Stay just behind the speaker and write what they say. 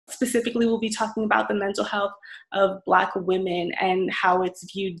specifically, we'll be talking about the mental health of Black women and how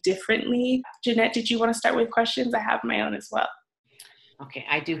it's viewed differently. Jeanette, did you want to start with questions? I have my own as well. Okay,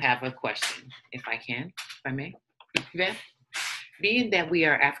 I do have a question, if I may. Yvette? Being that we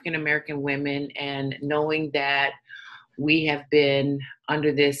are African-American women and knowing that we have been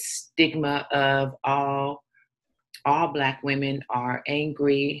under this stigma of all Black women are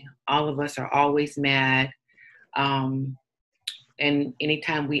angry, all of us are always mad, and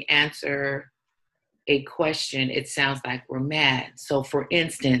anytime we answer a question, it sounds like we're mad. So for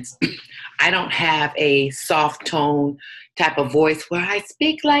instance, I don't have a soft tone type of voice where I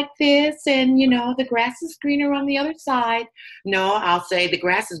speak like this and, the grass is greener on the other side. No, I'll say the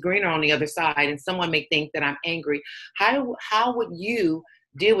grass is greener on the other side, and someone may think that I'm angry. How would you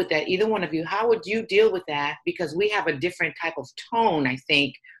deal with that? Either one of you, how would you deal with that? Because we have a different type of tone, I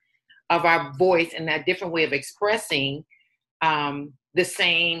think, of our voice and that different way of expressing the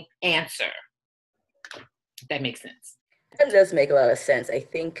same answer. If that makes sense. That does make a lot of sense. I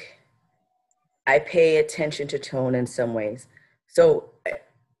think I pay attention to tone in some ways. So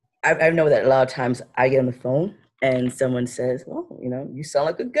I know that a lot of times I get on the phone and someone says, well, you sound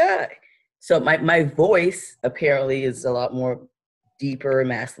like a guy. So my voice apparently is a lot more deeper and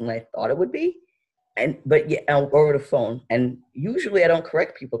masculine than I thought it would be. But yeah, over the phone. And usually I don't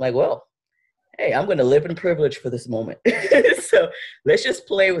correct people. I'm like, well, hey, I'm going to live in privilege for this moment. So let's just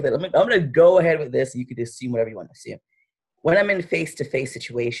play with it. I'm going to go ahead with this. You could assume whatever you want to assume. When I'm in face-to-face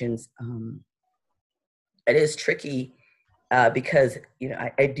situations, it is tricky because,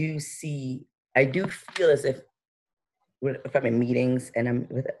 I do feel as if I'm in meetings and I'm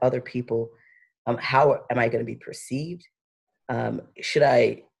with other people, how am I going to be perceived? Should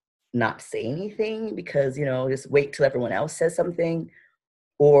I not say anything because, just wait till everyone else says something?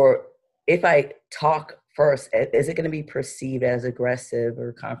 Or if I talk first, is it going to be perceived as aggressive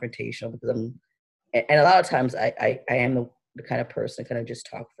or confrontational? Because and a lot of times I am the kind of person to kind of just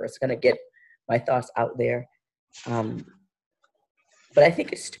talk first, kind of get my thoughts out there. But I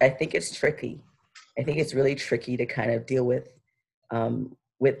think it's tricky. I think it's really tricky to kind of deal with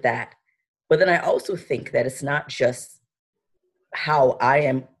that. But then I also think that it's not just how I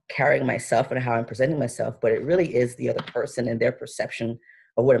am carrying myself and how I'm presenting myself, but it really is the other person and their perception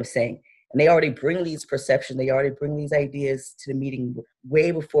of what I'm saying. And they already bring these perceptions, they already bring these ideas to the meeting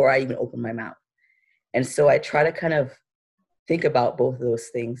way before I even open my mouth. And so I try to kind of think about both of those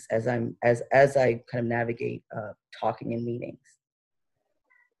things as I kind of navigate talking in meetings.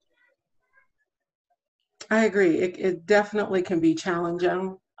 I agree. It definitely can be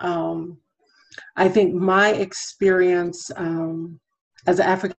challenging. I think my experience as an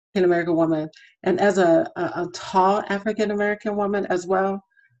African-American woman and as a tall African-American woman as well,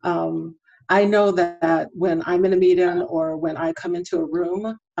 I know that when I'm in a meeting or when I come into a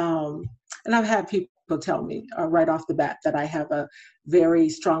room, and I've had people tell me right off the bat that I have a very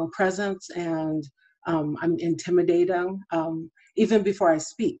strong presence and I'm intimidating. Even before I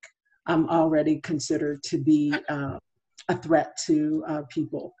speak, I'm already considered to be a threat to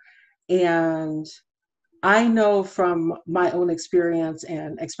people. And I know from my own experience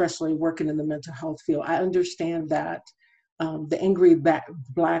and especially working in the mental health field, I understand that the angry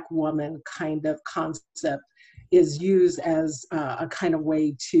Black woman kind of concept is used as a kind of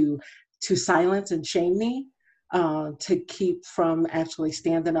way to silence and shame me, to keep from actually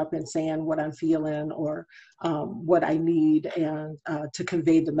standing up and saying what I'm feeling or what I need, and to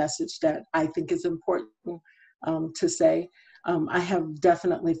convey the message that I think is important to say. I have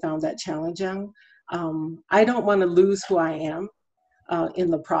definitely found that challenging. I don't want to lose who I am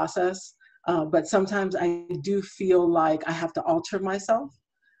in the process, but sometimes I do feel like I have to alter myself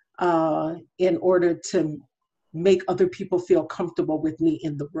in order to make other people feel comfortable with me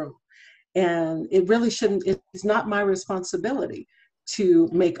in the room. And it really shouldn't, it's not my responsibility to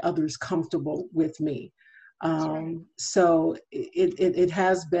make others comfortable with me. So it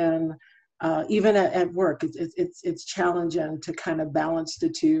has been, even at work, it's challenging to kind of balance the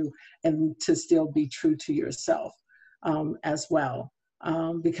two and to still be true to yourself as well.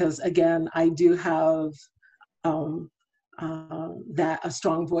 Because again, I do have a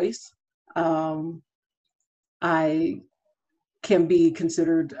strong voice. I can be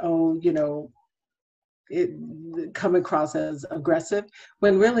considered, come across as aggressive,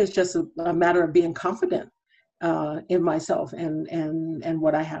 when really it's just a matter of being confident in myself and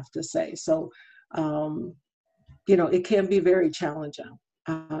what I have to say. So, it can be very challenging,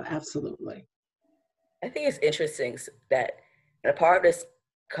 absolutely. I think it's interesting that a part of this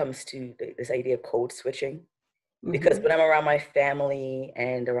comes to this idea of code switching, because when I'm around my family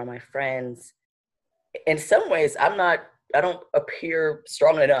and around my friends, in some ways, I'm not appear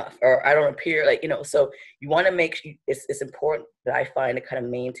strong enough, or I don't appear like, so you want to it's important that I find to kind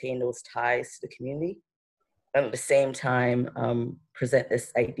of maintain those ties to the community, and at the same time present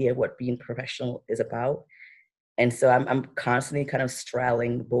this idea of what being professional is about. And so I'm constantly kind of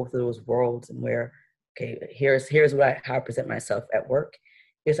straddling both of those worlds, and where, okay, here's how I present myself at work.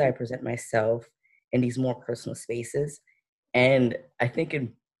 Here's how I present myself in these more personal spaces. And I think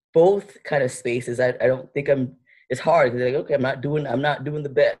in both kind of spaces, I don't think it's hard, because like, okay, I'm not doing the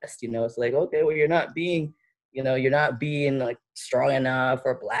best, it's like, okay, well, you're not being like strong enough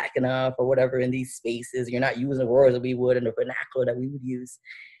or Black enough or whatever in these spaces. You're not using the words that we would in the vernacular that we would use,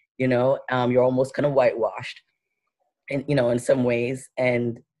 you're almost kind of whitewashed, and, in some ways.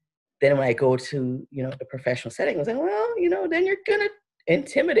 And then when I go to, the professional setting, I was like, well, then you're gonna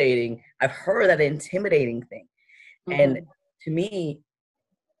intimidating. I've heard that intimidating thing. Mm-hmm. And to me,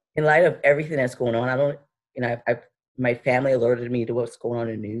 in light of everything that's going on, I don't, my family alerted me to what's going on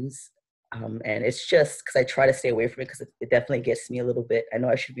in the news. And it's just because I try to stay away from it, because it definitely gets me a little bit. I know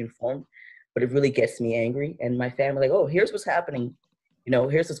I should be informed, but it really gets me angry. And my family, like, oh, here's what's happening.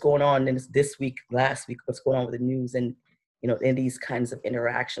 Here's what's going on in this week, last week, what's going on with the news, and, in these kinds of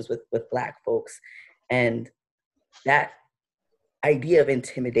interactions with Black folks. And that idea of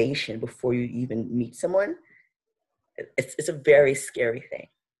intimidation before you even meet someone, it's a very scary thing.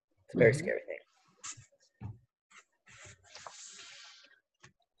 It's a very scary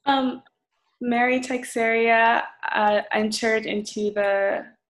thing. Mary Texeria entered into the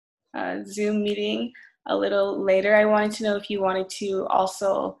Zoom meeting a little later. I wanted to know if you wanted to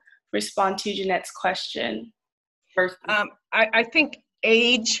also respond to Jeanette's question first. I think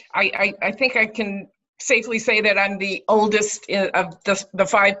age, I think I can safely say that I'm the oldest of the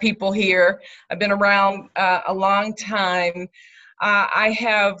five people here. I've been around a long time. I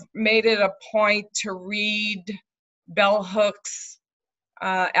have made it a point to read Bell Hooks,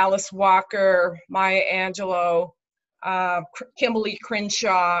 Alice Walker, Maya Angelou, Kimberly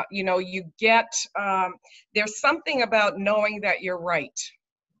Crenshaw. You get, there's something about knowing that you're right.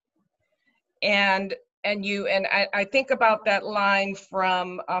 And I think about that line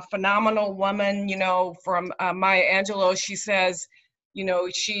from A Phenomenal Woman, from Maya Angelou. She says,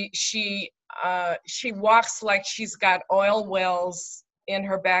 she walks like she's got oil wells in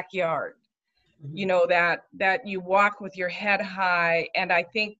her backyard. That you walk with your head high. And I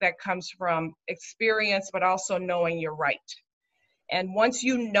think that comes from experience, but also knowing you're right. And once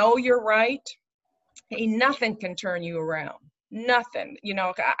you know you're right, nothing can turn you around. Nothing.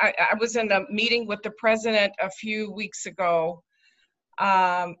 I was in a meeting with the president a few weeks ago,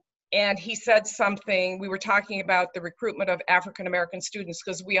 and he said something. We were talking about the recruitment of African-American students,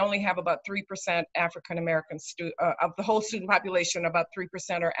 because we only have about 3% African-American of the whole student population. About 3%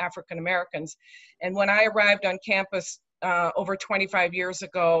 are African-Americans. And when I arrived on campus over 25 years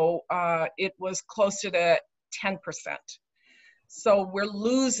ago, it was closer to 10%. So we're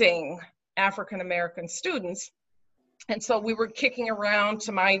losing African-American students. And so we were kicking around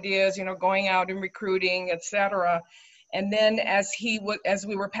some ideas, going out and recruiting, et cetera. And then as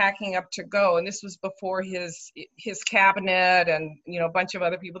we were packing up to go, and this was before his cabinet and, a bunch of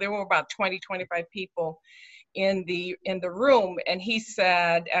other people, there were about 20, 25 people in the room. And he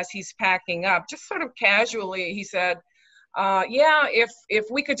said, as he's packing up, just sort of casually, he said, yeah, if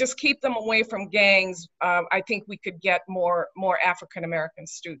we could just keep them away from gangs, I think we could get more African-American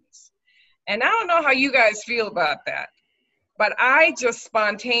students. And I don't know how you guys feel about that, but I just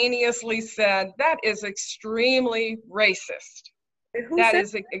spontaneously said, that is extremely racist. That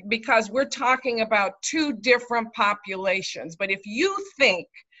is because we're talking about two different populations. But if you think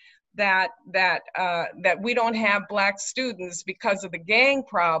that we don't have Black students because of the gang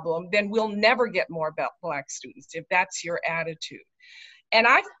problem, then we'll never get more Black students, if that's your attitude. And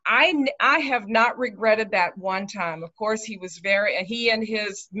I have not regretted that one time. Of course, he and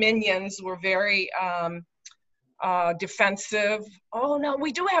his minions were very defensive. Oh no,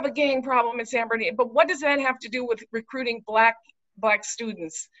 we do have a gang problem in San Bernardino, but what does that have to do with recruiting Black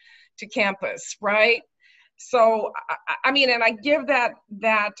students to campus, right? So, I mean, and I give that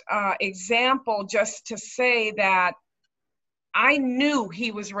example just to say that I knew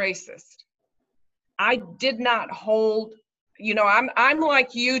he was racist. I did not hold. I'm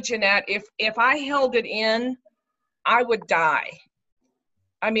like you, Jeanette. If I held it in, I would die.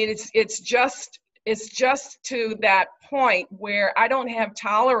 I mean, it's just to that point where I don't have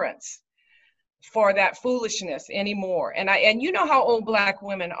tolerance for that foolishness anymore. And you know how old Black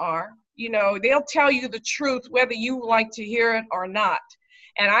women are. They'll tell you the truth whether you like to hear it or not.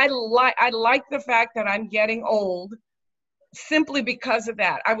 And I like the fact that I'm getting old simply because of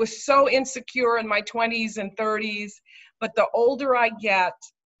that. I was so insecure in my 20s and 30s. but the older I get,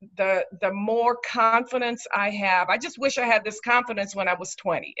 the more confidence I have. I just wish I had this confidence when I was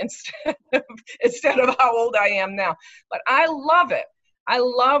 20 instead of how old I am now. But I love it. I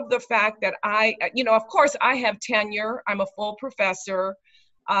love the fact that of course I have tenure. I'm a full professor.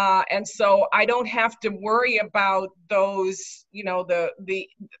 And so I don't have to worry about those,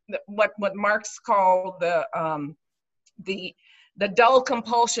 what Marx called the dull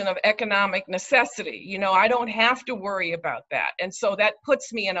compulsion of economic necessity. I don't have to worry about that. And so that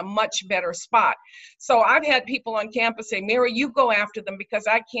puts me in a much better spot. So I've had people on campus say, Mary, you go after them because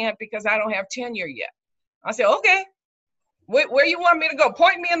I can't, because I don't have tenure yet. I say, okay, where you want me to go?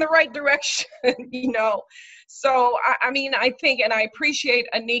 Point me in the right direction, So, I think, and I appreciate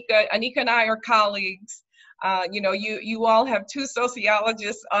Anika. Anika and I are colleagues. You all have two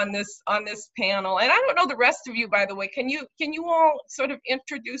sociologists on this panel, and I don't know the rest of you, by the way. Can you all sort of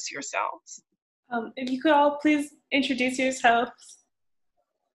introduce yourselves? If you could all please introduce yourselves.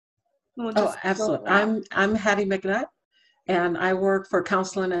 Absolutely. I'm Hattie McNutt, and I work for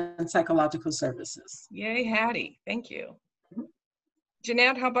Counseling and Psychological Services. Yay, Hattie! Thank you.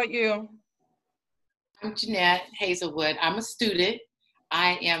 Jeanette, how about you? I'm Jeanette Hazelwood. I'm a student.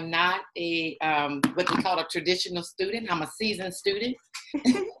 I am not a what they call a traditional student. I'm a seasoned student.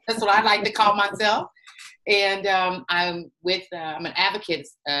 That's what I like to call myself. And I'm an advocate,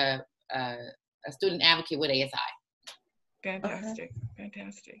 a student advocate with ASI. Fantastic,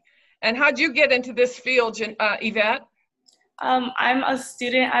 fantastic. And how'd you get into this field, Yvette? I'm a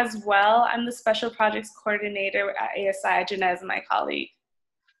student as well. I'm the special projects coordinator at ASI. Jeanette is my colleague.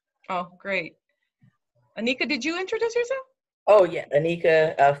 Oh, great. Anika, did you introduce yourself? Oh, yeah.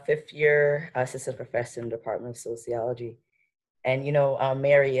 Anika, fifth year assistant professor in the Department of Sociology. And,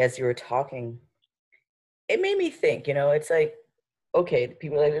 Mary, as you were talking, it made me think, it's like, okay,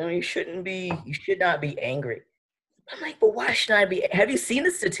 people are like, you should not be angry. I'm like, but why should I be? Have you seen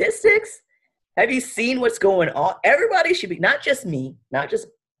the statistics? Have you seen what's going on? Everybody should be, not just me, not just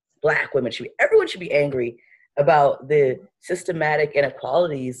Black women, everyone should be angry about the systematic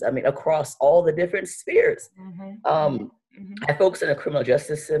inequalities, across all the different spheres. I focus on the criminal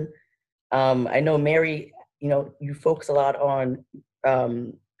justice system. I know, Mary, you focus a lot on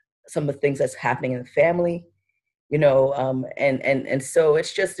some of the things that's happening in the family, and so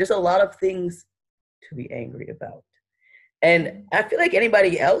it's just, there's a lot of things to be angry about. And I feel like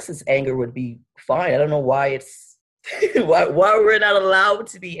anybody else's anger would be fine. I don't know why it's, why we're not allowed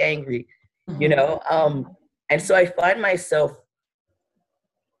to be angry, and so I find myself,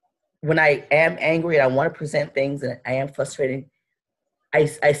 when I am angry and I want to present things and I am frustrated, I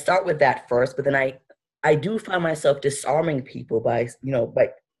start with that first, but then I do find myself disarming people by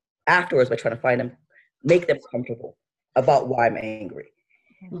afterwards, by trying to make them comfortable about why I'm angry.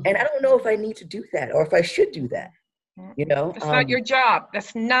 And I don't know if I need to do that or if I should do that, It's not your job.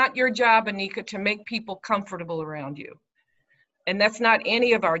 That's not your job, Anika, to make people comfortable around you. And that's not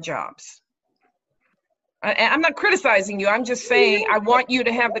any of our jobs. I'm not criticizing you. I'm just saying I want you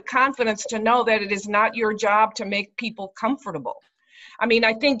to have the confidence to know that it is not your job to make people comfortable.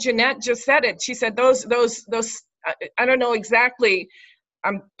 I think Jeanette just said it. She said those I don't know exactly,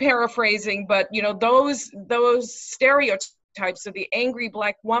 I'm paraphrasing, but those stereotypes of the angry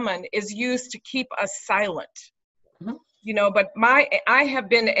Black woman is used to keep us silent. But I have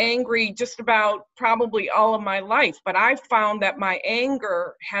been angry just about probably all of my life, but I found that my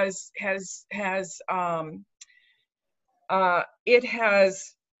anger it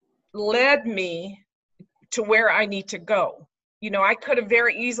has led me to where I need to go. I could have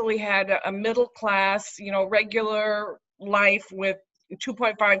very easily had a middle class, regular life with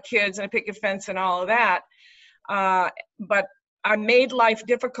 2.5 kids and a picket fence and all of that. But I made life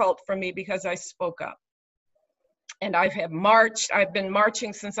difficult for me because I spoke up. And I've been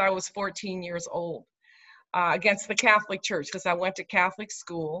marching since I was 14 years old against the Catholic Church, because I went to Catholic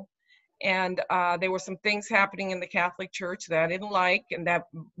school, and there were some things happening in the Catholic Church that I didn't like, and that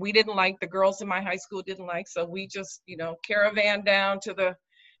we didn't like, the girls in my high school didn't like, so we just, caravan down to the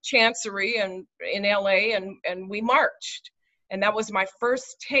Chancery and in LA, and we marched. And that was my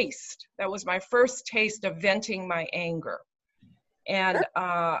first taste. That was my first taste of venting my anger. And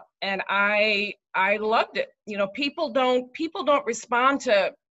I loved it. People don't respond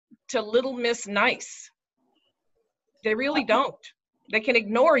to Little Miss Nice. They really don't. They can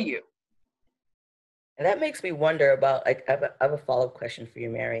ignore you. And that makes me wonder about, I have a follow-up question for you,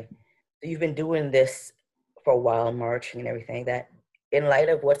 Mary. So you've been doing this for a while, marching and everything, that in light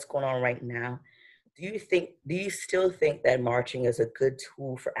of what's going on right now, do you still think that marching is a good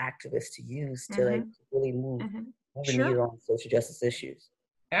tool for activists to use to really move the needle on social justice issues?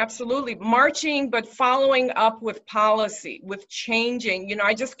 Absolutely. Marching, but following up with policy, with changing. You know,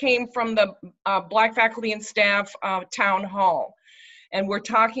 I just came from the Black faculty and staff town hall, and we're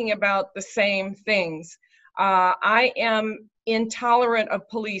talking about the same things. I am intolerant of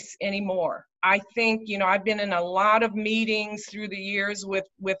police anymore. I think, you know, I've been in a lot of meetings through the years with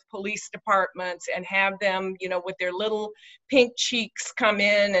police departments and have them, you know, with their little pink cheeks come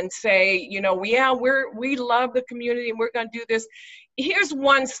in and say, you know, yeah, we love the community and we're going to do this. Here's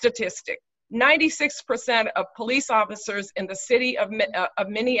one statistic. 96% of police officers in the city of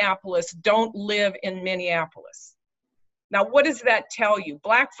Minneapolis don't live in Minneapolis. Now, what does that tell you?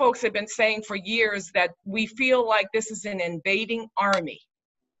 Black folks have been saying for years that we feel like this is an invading army.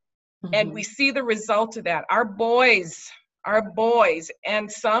 Mm-hmm. And we see the result of that. Our boys and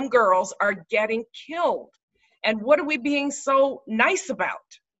some girls are getting killed. And what are we being so nice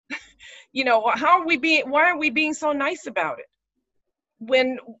about? You know, why are we being so nice about it?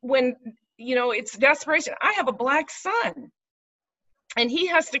 When, you know, it's desperation. I have a Black son. And he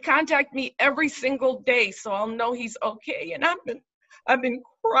has to contact me every single day, so I'll know he's okay. And I've been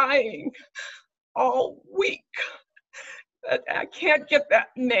crying all week that I can't get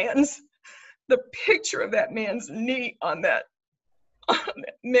the picture of that man's knee on that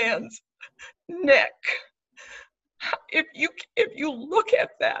man's neck. If you look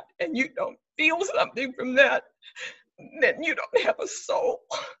at that and you don't feel something from that, then you don't have a soul.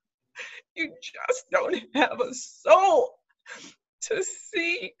 You just don't have a soul. To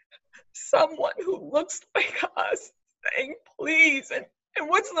see someone who looks like us saying please, and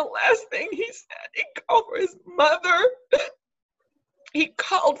what's the last thing he said? He called for his mother. He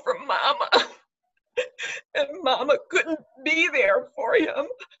called for mama, and mama couldn't be there for him.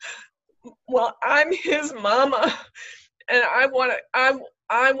 Well, I'm his mama, and I want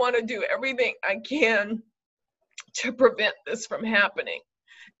to do everything I can to prevent this from happening.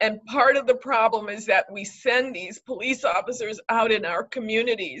 And part of the problem is that we send these police officers out in our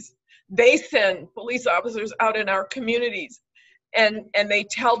communities. They send police officers out in our communities, and they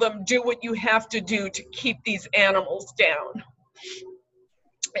tell them, do what you have to do to keep these animals down.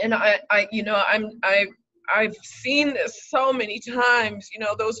 And I've seen this so many times. You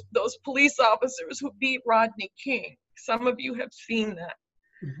know, those police officers who beat Rodney King. Some of you have seen that.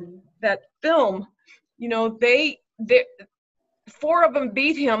 Mm-hmm. That film. You know, they 4 of them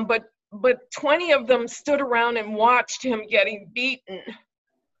beat him, but 20 of them stood around and watched him getting beaten.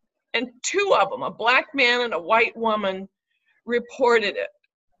 And 2 of them, a Black man and a white woman, reported it.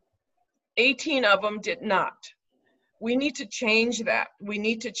 18 of them did not. We need to change that. We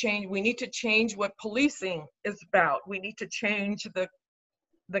need to change what policing is about. We need to change the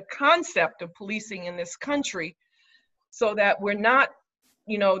concept of policing in this country so that we're not,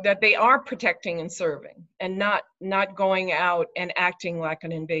 you know, that they are protecting and serving and not going out and acting like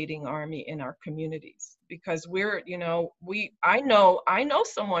an invading army in our communities. Because we're, you know, I know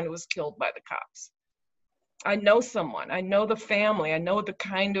someone who was killed by the cops. I know someone, I know the family, I know the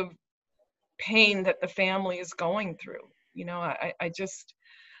kind of pain that the family is going through. You know,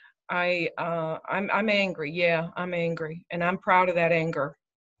 I'm angry. Yeah, I'm angry, and I'm proud of that anger.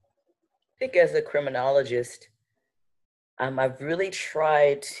 I think as a criminologist, I've really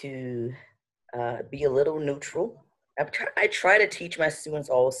tried to be a little neutral. I try to teach my students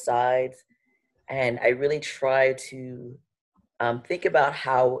all sides, and I really try to think about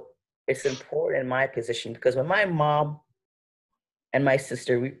how it's important in my position. Because when my mom and my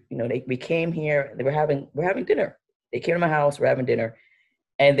sister, we came here, they were having dinner. They came to my house, we're having dinner,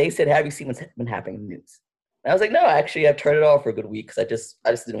 and they said, "Have you seen what's been happening in the news?" And I was like, "No, actually, I've turned it off for a good week because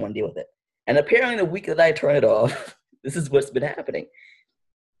I just didn't want to deal with it." And apparently, the week that I turned it off, this is what's been happening.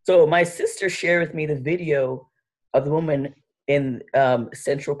 So my sister shared with me the video of the woman in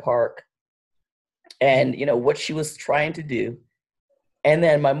Central Park and, you know, what she was trying to do. And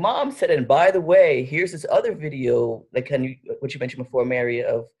then my mom said, and by the way, here's this other video, like what you mentioned before, Mary,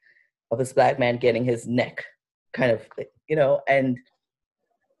 of this Black man getting his neck kind of, you know, and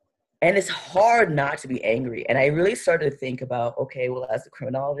it's hard not to be angry. And I really started to think about, okay, well, as a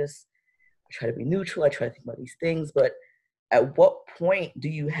criminologist, I try to be neutral. I try to think about these things. But at what point do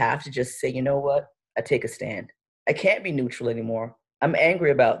you have to just say, you know what, I take a stand. I can't be neutral anymore. I'm angry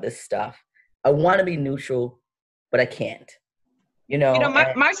about this stuff. I want to be neutral, but I can't. You know,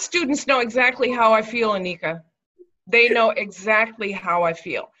 my students know exactly how I feel, Anika. They know exactly how I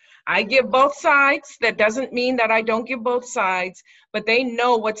feel. I give both sides. That doesn't mean that I don't give both sides, but they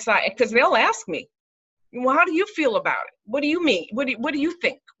know what side, because they'll ask me, well, how do you feel about it? What do you mean? What do you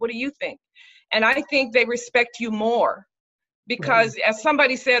think? What do you think? And I think they respect you more because, as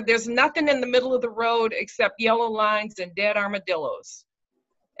somebody said, there's nothing in the middle of the road except yellow lines and dead armadillos.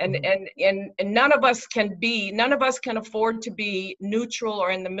 And none of us can afford to be neutral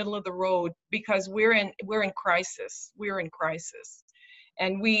or in the middle of the road, because we're in crisis. We're in crisis.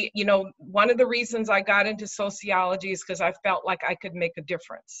 And one of the reasons I got into sociology is because I felt like I could make a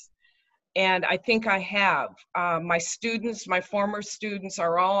difference. And I think I have. My former students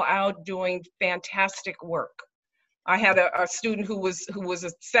are all out doing fantastic work. I had a student who was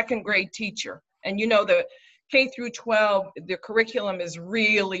a second grade teacher. And the K through 12, the curriculum is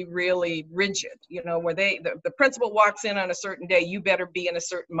really, really rigid, where the principal walks in on a certain day, you better be in a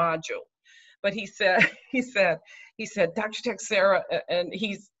certain module. But he said, Dr. Texeria, and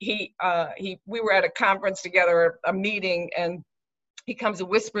we were at a conference together, a meeting, and he comes and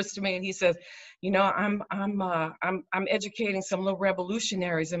whispers to me, and he says, I'm educating some little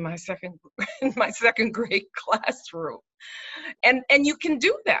revolutionaries in my second grade classroom. And you can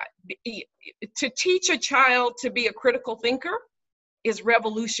do that. To teach a child to be a critical thinker is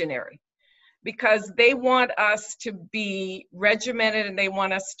revolutionary, because they want us to be regimented and they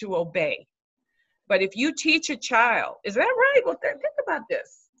want us to obey. But if you teach a child, is that right? Well, think about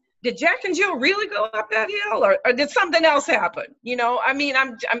this. Did Jack and Jill really go up that hill, or did something else happen?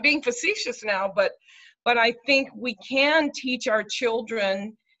 I'm being facetious now, but I think we can teach our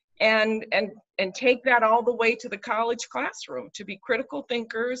children and take that all the way to the college classroom, to be critical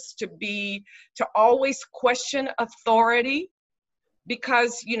thinkers, to always question authority.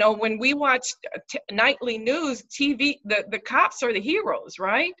 Because, when we watch nightly news, TV, the cops are the heroes,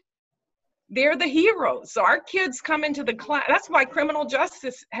 right? They're the heroes. So our kids come into the class. That's why criminal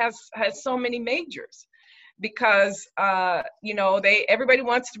justice has so many majors, because everybody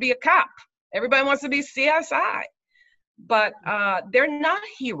wants to be a cop. Everybody wants to be CSI, but they're not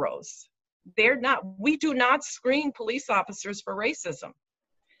heroes. They're not. We do not screen police officers for racism.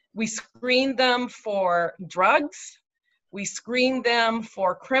 We screen them for drugs. We screen them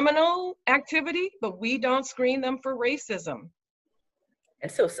for criminal activity, but we don't screen them for racism.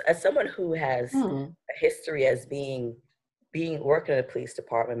 And so, as someone who has a history as being working in the police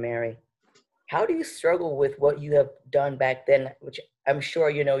department, Mary, how do you struggle with what you have done back then? Which I'm sure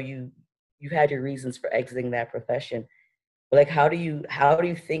you had your reasons for exiting that profession. But like, how do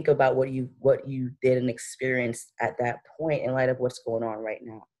you think about what you did and experienced at that point in light of what's going on right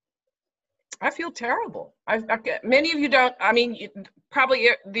now? I feel terrible. Many of you don't. Probably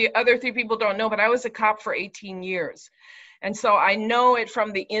the other three people don't know, but I was a cop for 18 years. And so I know it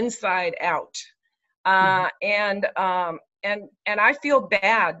from the inside out. And I feel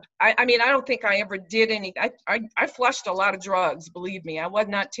bad. I don't think I ever did anything. I flushed a lot of drugs, believe me. I was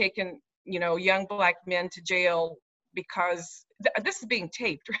not taking, young Black men to jail because this is being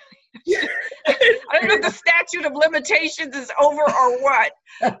taped, right? I don't know if the statute of limitations is over or what,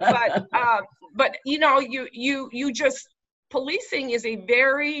 but you just, policing is a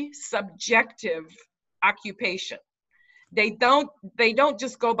very subjective occupation. They don't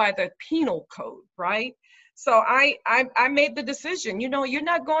just go by the penal code, right? So I made the decision, you're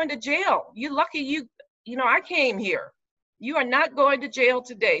not going to jail. You're lucky I came here. You are not going to jail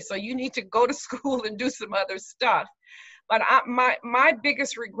today. So you need to go to school and do some other stuff. But my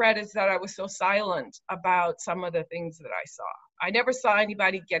biggest regret is that I was so silent about some of the things that I saw. I never saw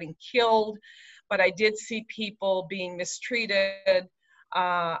anybody getting killed, but I did see people being mistreated.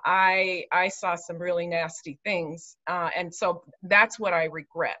 I saw some really nasty things. And so that's what I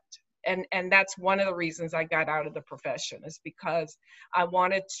regret. And that's one of the reasons I got out of the profession, is because I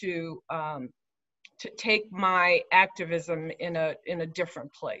wanted to take my activism in a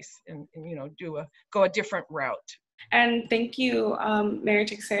different place and go a different route. And thank you, Mary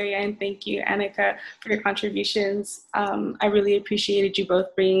Texeria, and thank you, Anika, for your contributions. I really appreciated you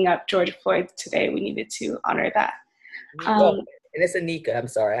both bringing up George Floyd today. We needed to honor that. And it's Anika. I'm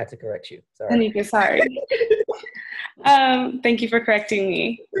sorry, I had to correct you. Sorry. Anika, sorry. Thank you for correcting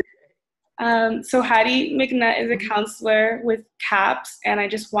me. So Hattie McNutt is a counselor with CAPS, and I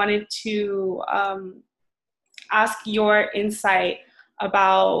just wanted to ask your insight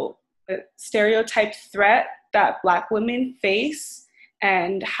about the stereotype threat that Black women face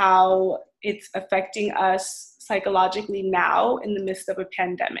and how it's affecting us psychologically now in the midst of a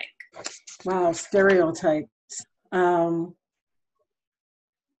pandemic. Wow, stereotypes.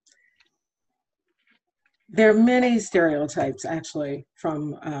 There are many stereotypes, actually,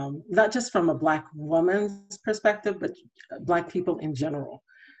 from not just from a Black woman's perspective, but Black people in general,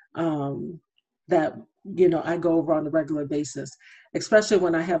 that I go over on a regular basis, especially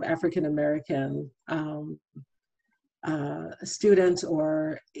when I have African American students,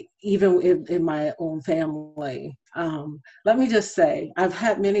 or even in my own family. Let me just say, I've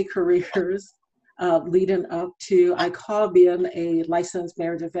had many careers. leading up to, I call being a licensed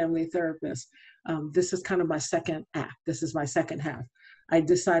marriage and family therapist. This is kind of my second act. This is my second half. I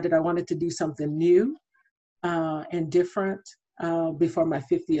decided I wanted to do something new and different before my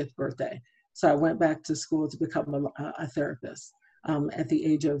 50th birthday. So I went back to school to become a therapist at the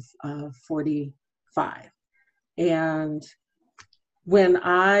age of 45. And when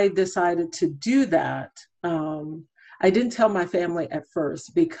I decided to do that, I didn't tell my family at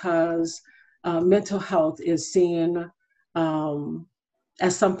first because mental health is seen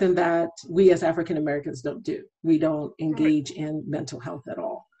as something that we as African Americans don't do. We don't engage in mental health at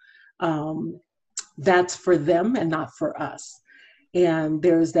all. That's for them and not for us. And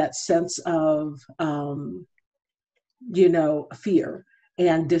there's that sense of, fear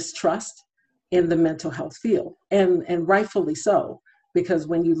and distrust in the mental health field, and rightfully so, because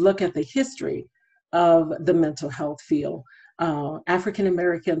when you look at the history of the mental health field, African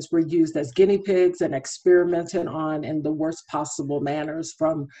Americans were used as guinea pigs and experimented on in the worst possible manners,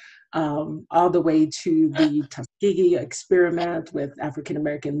 from all the way to the Tuskegee experiment with African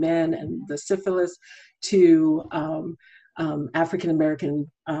American men and the syphilis, to African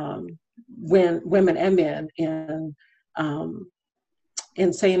American women and men in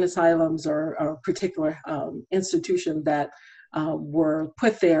insane asylums or particular institutions that were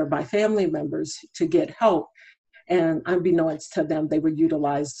put there by family members to get help. And unbeknownst to them, they were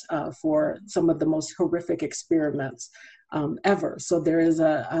utilized for some of the most horrific experiments ever. So there is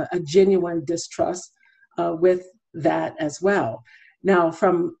a genuine distrust with that as well. Now,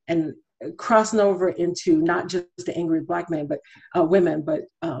 crossing over into not just the angry Black men, but women, but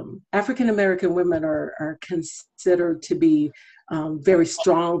African American women are considered to be very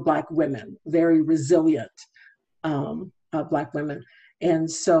strong Black women, very resilient Black women. And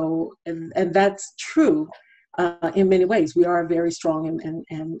so, and that's true in many ways. We are very strong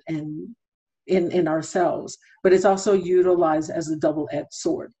in ourselves, but it's also utilized as a double-edged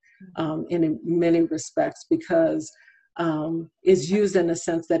sword in many respects, because is used in a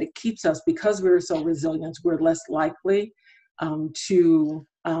sense that it keeps us, because we're so resilient, we're less likely to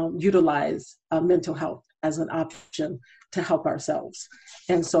utilize mental health as an option to help ourselves.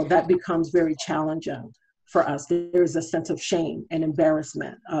 And so that becomes very challenging for us. There's a sense of shame and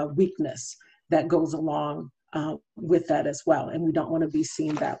embarrassment, weakness that goes along with that as well. And we don't want to be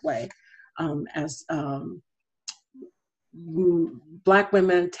seen that way. As Black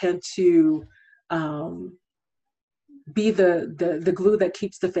women tend to be the glue that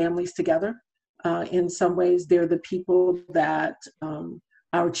keeps the families together. In some ways, they're the people that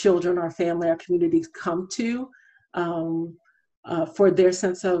our children, our family, our communities come to for their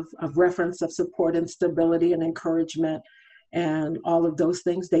sense of reference, of support and stability and encouragement, and all of those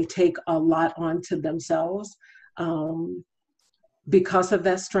things. They take a lot onto themselves because of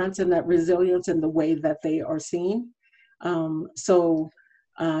that strength and that resilience and the way that they are seen. So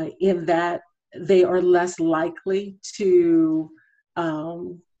in that, they are less likely to,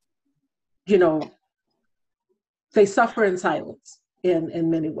 they suffer in silence in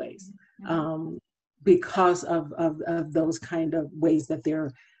many ways because of those kind of ways that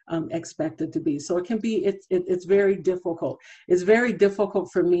they're expected to be. So it can be, it's very difficult. It's very difficult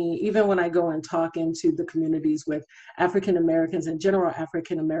for me, even when I go and talk into the communities with African Americans and general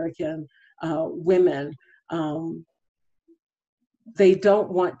African American women. They don't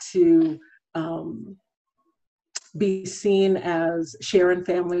want to be seen as sharing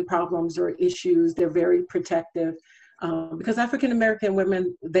family problems or issues. They're very protective because African American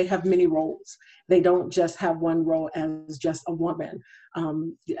women, they have many roles. They don't just have one role as just a woman.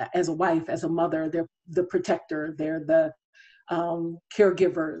 As a wife, as a mother, they're the protector, they're the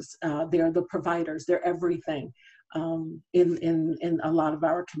caregivers, they're the providers, they're everything in a lot of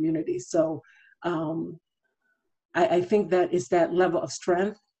our communities. So I think that is that level of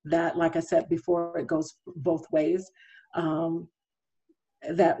strength that, like I said before, it goes both ways,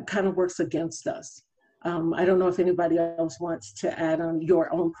 that kind of works against us. I don't know if anybody else wants to add on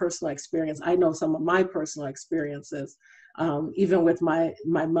your own personal experience. I know some of my personal experiences, even with my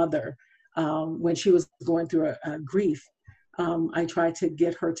mother, when she was going through a grief. I tried to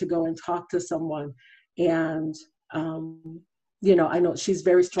get her to go and talk to someone. And, I know she's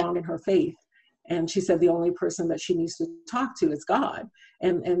very strong in her faith. And she said the only person that she needs to talk to is God.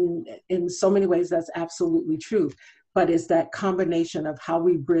 And in so many ways, that's absolutely true. But it's that combination of how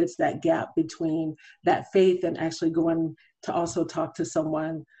we bridge that gap between that faith and actually going to also talk to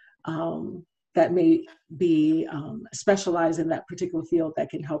someone that may be specialized in that particular field that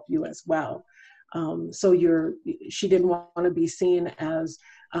can help you as well. So she didn't want to be seen as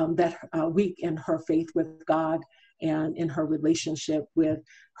that weak in her faith with God and in her relationship with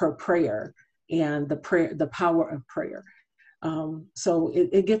her prayer. and the power of prayer. So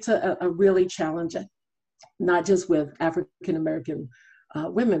it gets a really challenging, not just with African American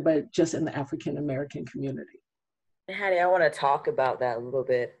women, but just in the African American community. Hattie, I want to talk about that a little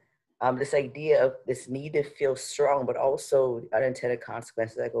bit. This idea of this need to feel strong, but also unintended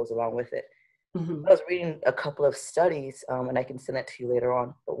consequences that goes along with it. Mm-hmm. I was reading a couple of studies, and I can send that to you later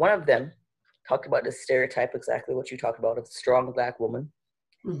on. But one of them talked about the stereotype, exactly what you talked about, of a strong Black woman.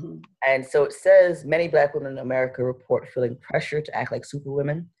 Mm-hmm. And so it says many Black women in America report feeling pressure to act like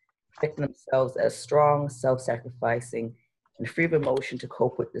superwomen, expecting themselves as strong, self-sacrificing, and free of emotion to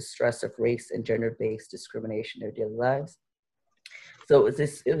cope with the stress of race and gender-based discrimination in their daily lives. So it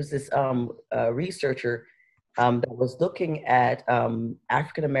was this researcher that was looking at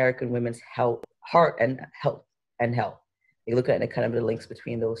African American women's heart and health. They look at kind of the links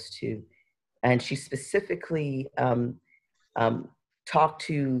between those two, and she specifically talked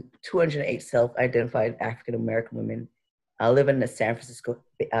to 208 self-identified African American women living in the San Francisco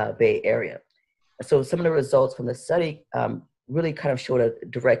Bay Area. So some of the results from the study really kind of showed a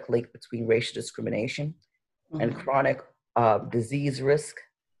direct link between racial discrimination and chronic disease risk.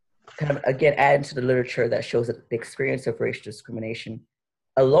 Kind of again adding to the literature that shows that the experience of racial discrimination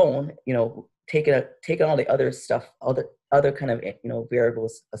alone, taking all the other stuff, other kind of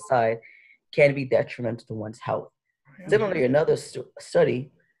variables aside, can be detrimental to one's health. Similarly, another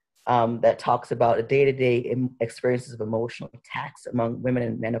study that talks about the day-to-day experiences of emotional attacks among women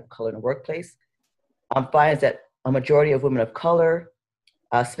and men of color in the workplace finds that a majority of women of color,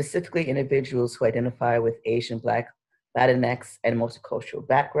 specifically individuals who identify with Asian, Black, Latinx, and multicultural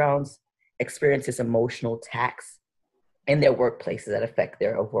backgrounds, experience this emotional attacks in their workplaces that affect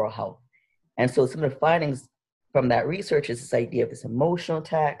their overall health. And so some of the findings from that research is this idea of this emotional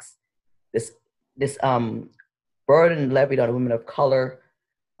attacks, this burden levied on women of color,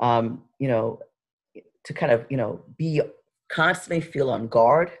 to kind of, be constantly feel on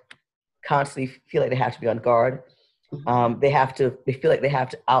guard, constantly feel like they have to be on guard. They feel like they have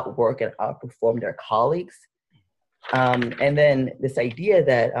to outwork and outperform their colleagues. And then this idea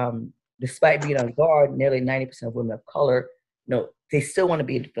that despite being on guard, nearly 90% of women of color, they still want to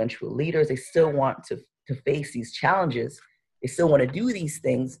be influential leaders. They still want to face these challenges. They still want to do these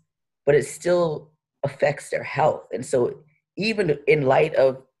things, but it still affects their health. And so even in light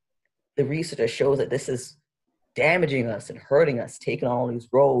of the research that shows that this is damaging us and hurting us, taking on all these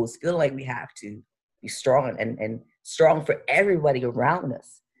roles, feeling like we have to be strong and strong for everybody around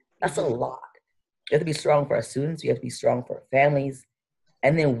us. That's a lot. We have to be strong for our students. We have to be strong for our families.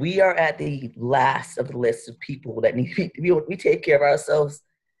 And then we are at the last of the list of people that need to be we take care of ourselves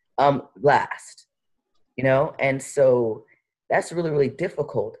last, And so that's really, really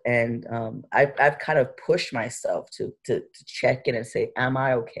difficult. And I've kind of pushed myself to check in and say, am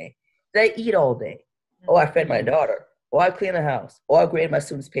I okay? Did I eat all day? Oh, I fed my daughter. Oh, I cleaned the house. Oh, I graded my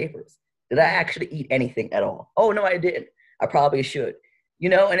students' papers. Did I actually eat anything at all? Oh, no, I didn't. I probably should.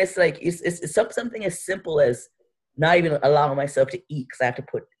 And it's like, it's something as simple as not even allowing myself to eat because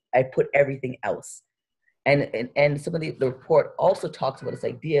I put everything else. And some of the report also talks about this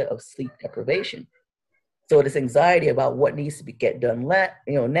idea of sleep deprivation. So this anxiety about what needs to get done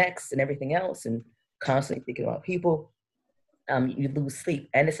next and everything else, and constantly thinking about people, you lose sleep.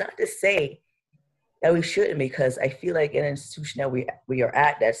 And it's not to say that we shouldn't, because I feel like in an institution that we are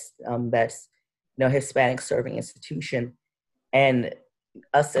at, that's Hispanic serving institution, and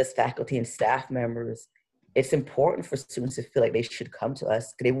us as faculty and staff members, it's important for students to feel like they should come to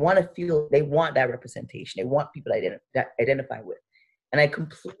us because they want that representation. They want people to identify with. And I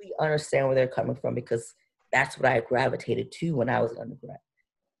completely understand where they're coming from, because that's what I gravitated to when I was an undergrad.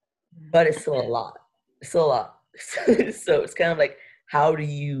 But it's still a lot. So it's kind of like, how do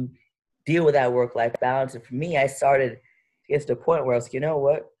you deal with that work-life balance? And for me, I started to get to the point where I was like, you know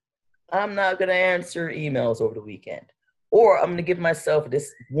what? I'm not going to answer emails over the weekend. Or I'm going to give myself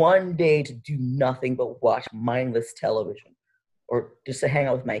this one day to do nothing but watch mindless television, or just to hang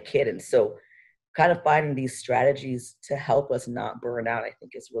out with my kid. And so kind of finding these strategies to help us not burn out, I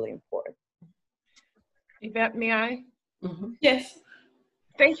think, is really important. Yvette, may I? Mm-hmm. Yes.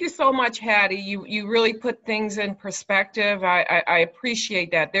 Thank you so much, Hattie. You really put things in perspective. I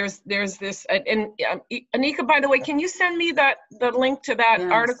appreciate that. There's this, and Anika, by the way, can you send me the link to that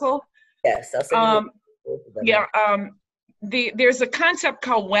article? Yes, I'll send you. There's a concept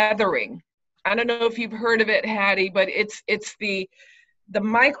called weathering. I don't know if you've heard of it, Hattie, but it's the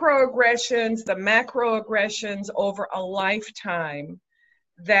microaggressions, the macroaggressions over a lifetime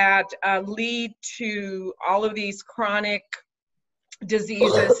that lead to all of these chronic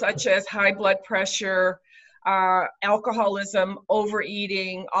diseases such as high blood pressure, alcoholism,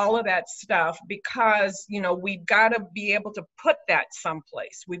 overeating, all of that stuff, because, you know, we've got to be able to put that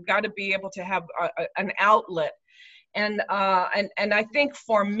someplace. We've got to be able to have an outlet. And I think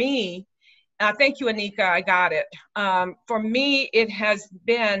for me, thank you, Anika, I got it. For me, it has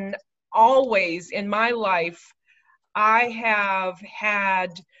been always in my life, I have had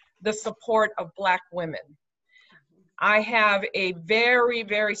the support of Black women. I have a very,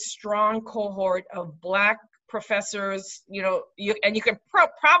 very strong cohort of Black professors, you know, and you can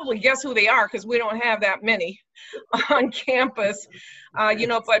probably guess who they are, because we don't have that many on campus, you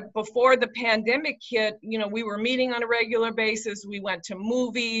know, but before the pandemic hit, you know, we were meeting on a regular basis. We went to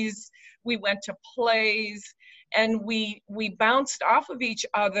movies, we went to plays, and we bounced off of each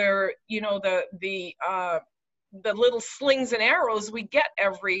other, you know, the little slings and arrows we get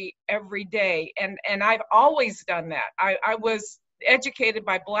every day. And I've always done that. I was educated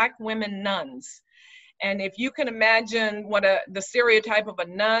by Black women nuns. And if you can imagine what the stereotype of a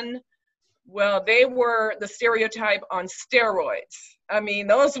nun, well, they were the stereotype on steroids. I mean,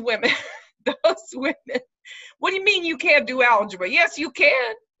 those women, what do you mean you can't do algebra? Yes, you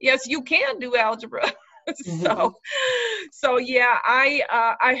can. Yes, you can do algebra. So yeah,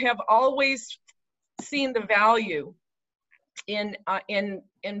 I have always seen the value in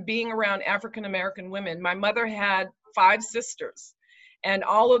being around African American women. My mother had 5 sisters, and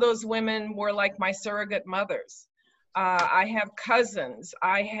all of those women were like my surrogate mothers. I have cousins.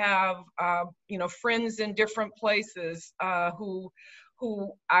 I have you know, friends in different places who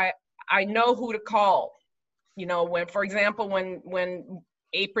I know who to call. You know, when, for example, when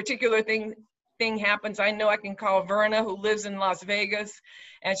a particular thing happens, I know I can call Verna, who lives in Las Vegas,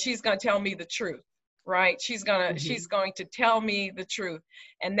 and she's going to tell me the truth. Right? She's going to tell me the truth.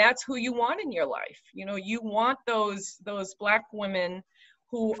 And that's who you want in your life. You know, you want those Black women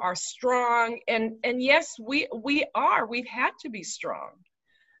who are strong. And yes, we've had to be strong.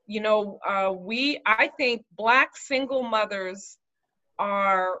 You know, I think Black single mothers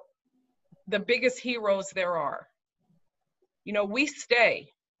are the biggest heroes there are. You know, we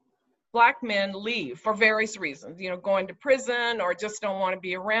stay. Black men leave for various reasons, you know, going to prison or just don't want to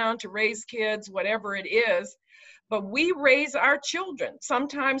be around to raise kids, whatever it is. But we raise our children.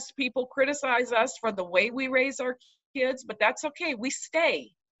 Sometimes people criticize us for the way we raise our kids, but that's okay. We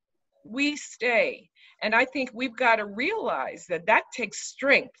stay. We stay. And I think we've got to realize that takes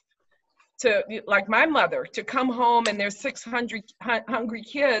strength to, like my mother, to come home and there's 600 hungry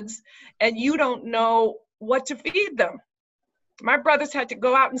kids and you don't know what to feed them. My brothers had to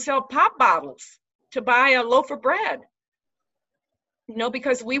go out and sell pop bottles to buy a loaf of bread, you know,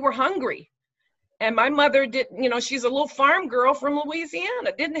 because we were hungry. And my mother didn't, you know, she's a little farm girl from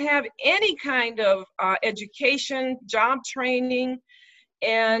Louisiana, didn't have any kind of education, job training.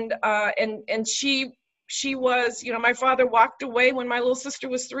 And she was, you know, my father walked away when my little sister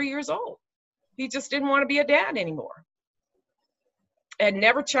was 3 years old. He just didn't want to be a dad anymore. And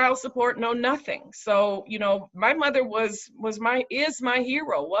never child support, no nothing. So, you know, my mother is my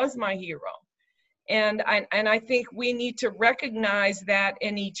hero. And I think we need to recognize that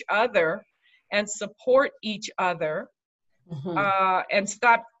in each other and support each other, and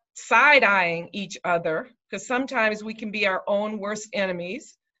stop side-eyeing each other, because sometimes we can be our own worst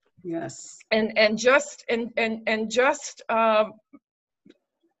enemies. Yes. And just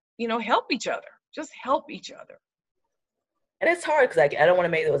you know, help each other. Just help each other. And it's hard because I don't want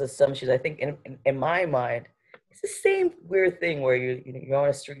to make those assumptions. I think in my mind, it's the same weird thing where you're on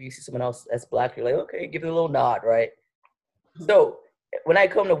a street, you see someone else that's Black, you're like, okay, give it a little nod, right? So when I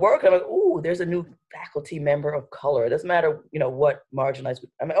come to work, I'm like, ooh, there's a new faculty member of color. It doesn't matter, you know, what marginalized.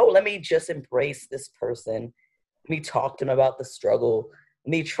 I'm like, oh, let me just embrace this person. Let me talk to them about the struggle.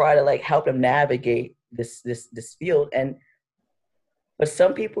 Let me try to like help them navigate this field. But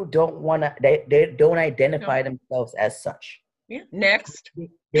some people don't want to. They don't identify themselves as such. Yeah. Next.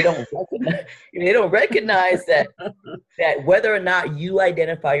 They don't recognize that whether or not you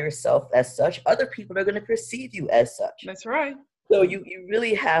identify yourself as such, other people are going to perceive you as such. That's right. So you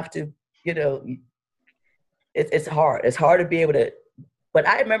really have to, you know, it's hard. It's hard to be able to, but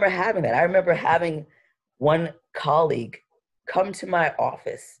I remember having that. I remember having one colleague come to my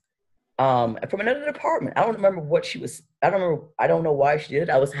office from another department. I don't remember what she was, I don't know why she did it.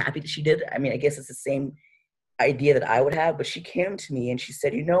 I was happy that she did it. I mean, I guess it's the same idea that I would have, but she came to me and she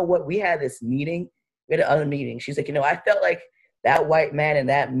said, you know what, we had this meeting, we had another meeting. She's like, you know, I felt like that white man in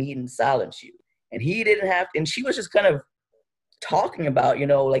that meeting silenced you. And he didn't have, and she was just kind of talking about, you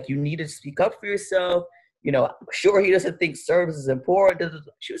know, like you need to speak up for yourself. You know, sure, he doesn't think service is important.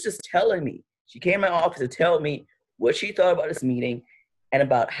 She was just telling me. She came to my office to tell me what she thought about this meeting and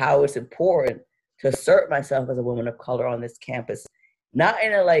about how it's important to assert myself as a woman of color on this campus, not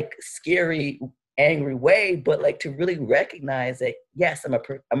in a like scary, angry way, but like to really recognize that, yes, I'm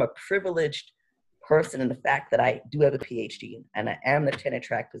a privileged person in the fact that I do have a PhD and I am the tenure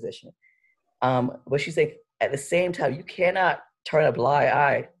track position. But she's like, at the same time, you cannot turn a blind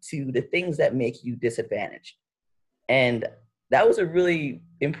eye to the things that make you disadvantaged. And that was a really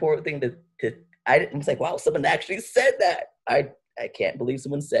important thing I was like, wow, someone actually said that. I can't believe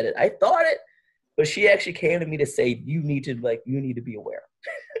someone said it. I thought it, but she actually came to me to say, you need to be aware.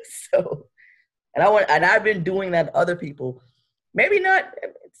 So, and I've been doing that to other people, maybe not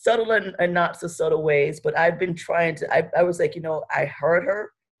subtle and not so subtle ways, but I've been trying to, I was like, I heard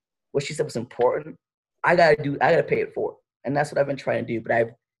her, what she said was important. I gotta pay it forward. And that's what I've been trying to do. But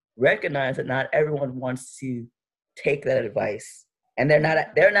I've recognized that not everyone wants to take that advice. And they're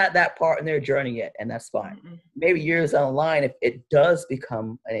not that part in their journey yet, and that's fine. Mm-hmm. Maybe years down the line, if it does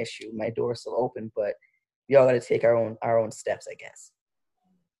become an issue, my door's still open, but we all got to take our own steps, I guess.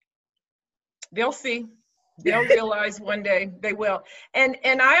 They'll see. They'll realize one day. They will. And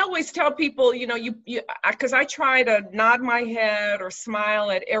I always tell people, because I try to nod my head or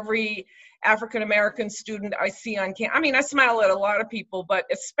smile at every African-American student I see on campus. I mean, I smile at a lot of people, but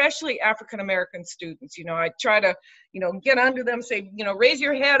especially African-American students. I try to, get under them, say, raise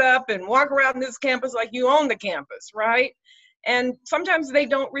your head up and walk around this campus like you own the campus, right? And sometimes they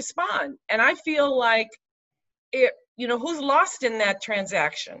don't respond. And I feel like, who's lost in that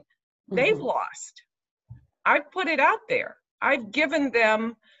transaction? Mm-hmm. They've lost. I've put it out there. I've given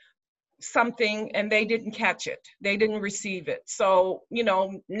them something and they didn't catch it. They didn't receive it. So,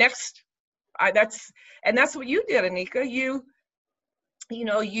 next, that's what you did, Anika. You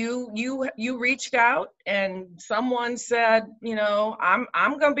reached out and someone said, I'm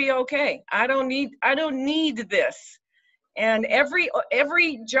going to be okay. I don't need this. And every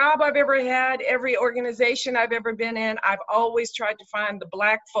job I've ever had, every organization I've ever been in, I've always tried to find the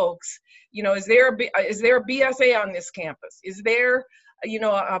Black folks. Is there a BSA on this campus? Is there,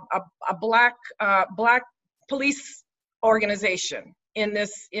 a Black police organization in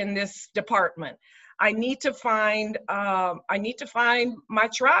this department? I need to find my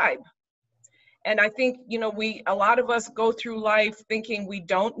tribe. And I think, a lot of us go through life thinking we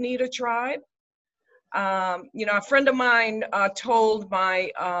don't need a tribe. A friend of mine told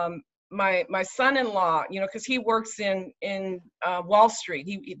my son-in-law, because he works in Wall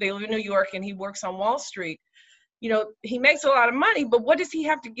Street. They live in New York and he works on Wall Street. He makes a lot of money, but what does he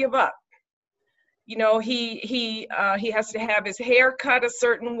have to give up? He has to have his hair cut a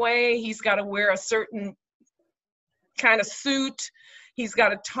certain way. He's got to wear a certain kind of suit. He's got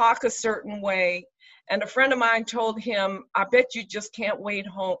to talk a certain way. And a friend of mine told him, I bet you just can't wait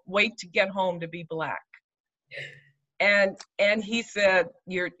to get home to be Black. And he said,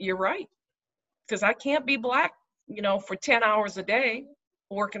 you're right. Because I can't be Black, for 10 hours a day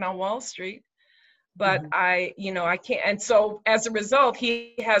working on Wall Street. But mm-hmm. I can't. And so as a result,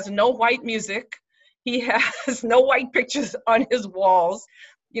 he has no white music. He has no white pictures on his walls.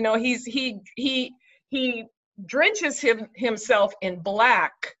 He drenches himself in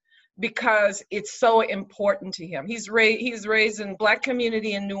Black because it's so important to him. He's raised in Black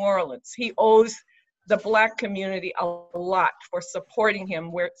community in New Orleans. He owes the Black community a lot for supporting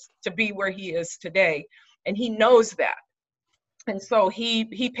him to be where he is today. And he knows that. And so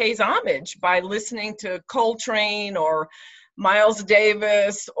he pays homage by listening to Coltrane or Miles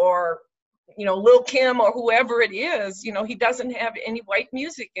Davis or Lil' Kim or whoever it is. He doesn't have any white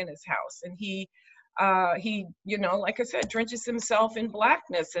music in his house, and he like I said, drenches himself in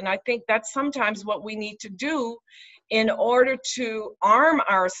Blackness. And I think that's sometimes what we need to do in order to arm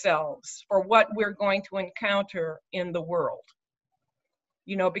ourselves for what we're going to encounter in the world.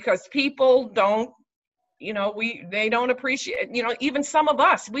 Because people don't, they don't appreciate, even some of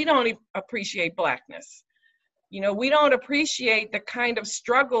us, we don't appreciate Blackness. We don't appreciate the kind of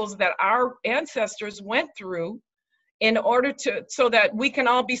struggles that our ancestors went through in order so that we can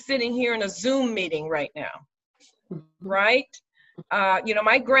all be sitting here in a Zoom meeting right now, right?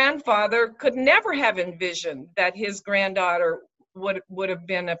 My grandfather could never have envisioned that his granddaughter would have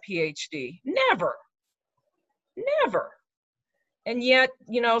been a PhD. Never. And yet,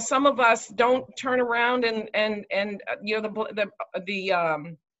 some of us don't turn around and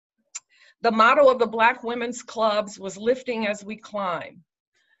the motto of the Black Women's Clubs was lifting as we climb.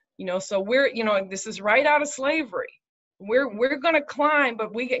 So we're, this is right out of slavery. We're going to climb,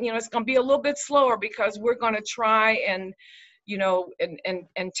 but it's going to be a little bit slower because we're going to try and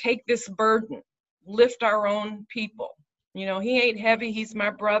take this burden, lift our own people. He ain't heavy. He's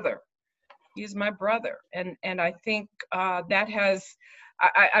my brother. He's my brother. And I think that has,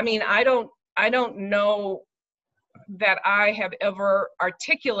 I I don't know that I have ever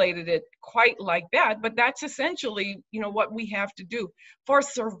articulated it quite like that, but that's essentially, what we have to do for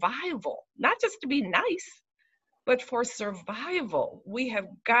survival, not just to be nice, but for survival. We have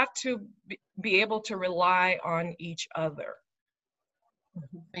got to be able to rely on each other.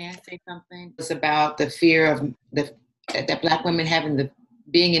 May I say something? It's about the fear of that Black women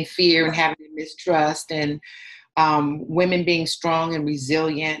being in fear and having mistrust, and women being strong and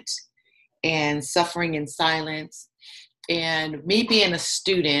resilient and suffering in silence. And me being a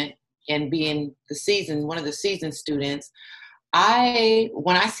student and being one of the seasoned students,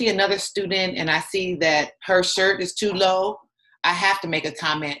 when I see another student and I see that her shirt is too low, I have to make a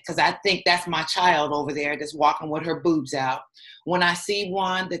comment because I think that's my child over there that's walking with her boobs out. When I see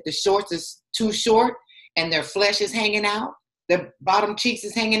one that the shorts is too short and their flesh is hanging out, their bottom cheeks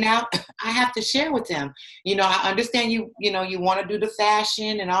is hanging out, I have to share with them. I understand you want to do the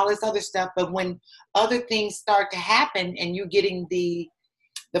fashion and all this other stuff, but when other things start to happen and you're getting the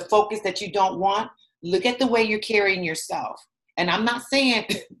focus that you don't want, look at the way you're carrying yourself. And I'm not saying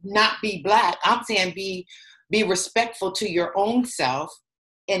not be Black. I'm saying be respectful to your own self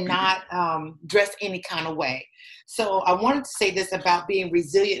and not dress any kind of way. So I wanted to say this about being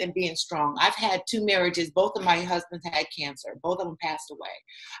resilient and being strong. I've had 2 marriages. Both of my husbands had cancer. Both of them passed away.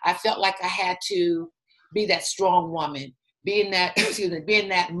 I felt like I had to be that strong woman, being that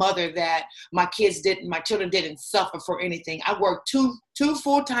mother that my children didn't suffer for anything. I worked two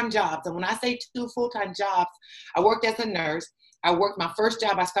full-time jobs. And when I say 2 full-time jobs, I worked as a nurse. I worked my first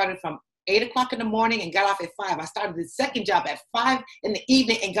job. I started from 8 o'clock in the morning and got off at 5. I started the second job at 5 in the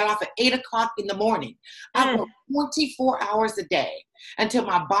evening and got off at 8 o'clock in the morning. I worked 24 hours a day until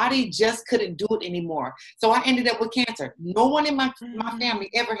my body just couldn't do it anymore. So I ended up with cancer. No one in my family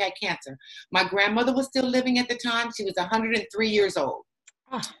ever had cancer. My grandmother was still living at the time. She was 103 years old.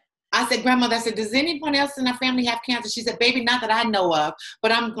 I said, Grandmother, does anyone else in our family have cancer? She said, baby, not that I know of,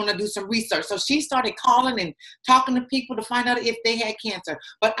 but I'm going to do some research. So she started calling and talking to people to find out if they had cancer.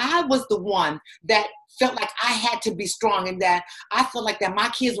 But I was the one that felt like I had to be strong, and that I felt like that my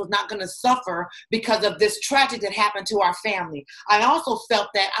kids was not going to suffer because of this tragedy that happened to our family. I also felt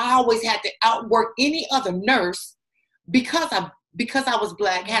that I always had to outwork any other nurse because I was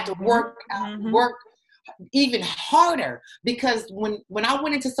Black. I had to work even harder, because when I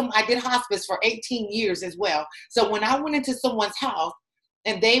went into I did hospice for 18 years as well. So when I went into someone's house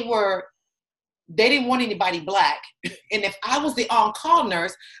and they didn't want anybody Black, and if I was the on-call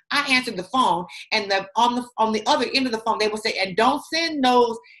nurse, I answered the phone, and on the other end of the phone they would say, and don't send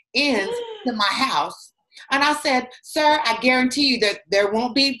those ends to my house. And I said, sir, I guarantee you that there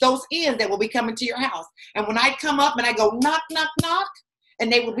won't be those ends that will be coming to your house. And when I come up and I go knock, knock, knock,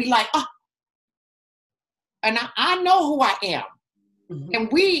 and they would be like, oh. And I know who I am.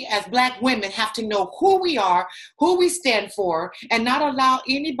 And we as Black women have to know who we are, who we stand for, and not allow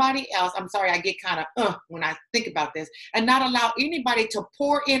anybody else, I'm sorry, I get kind of when I think about this, and not allow anybody to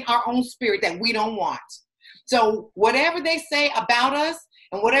pour in our own spirit that we don't want. So whatever they say about us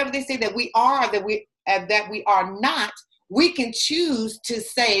and whatever they say that we are, or that we are not, we can choose to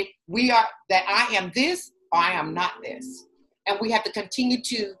say that I am this or I am not this. And we have to continue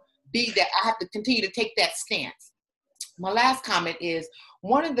to be that. I have to continue to take that stance. My last comment is,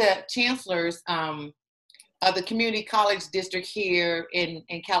 one of the chancellors of the community college district here in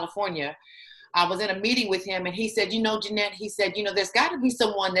California, I was in a meeting with him, and he said, Jeanette, he said, there's got to be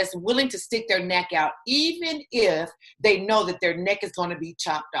someone that's willing to stick their neck out, even if they know that their neck is going to be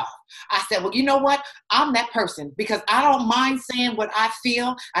chopped off. I said, well, you know what? I'm that person, because I don't mind saying what I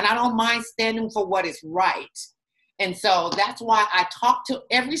feel, and I don't mind standing for what is right. And so that's why I talk to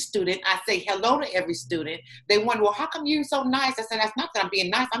every student. I say hello to every student. They wonder, well, how come you're so nice? I said, that's not that I'm being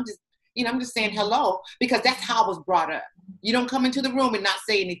nice. I'm just saying hello, because that's how I was brought up. You don't come into the room and not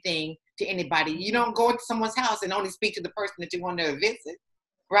say anything to anybody. You don't go into someone's house and only speak to the person that you want to visit,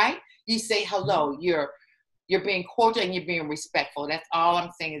 right? You say hello. You're being cordial and you're being respectful. That's all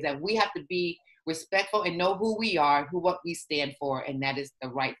I'm saying, is that we have to be respectful and know who we are, what we stand for, and that is the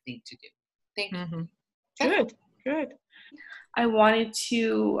right thing to do. Thank you. Good. I wanted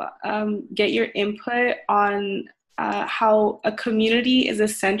to get your input on how a community is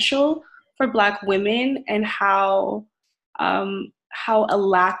essential for Black women, and how a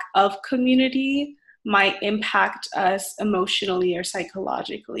lack of community might impact us emotionally or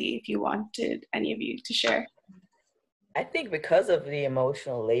psychologically. If you wanted any of you to share. I think because of the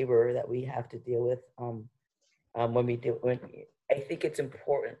emotional labor that we have to deal with I think it's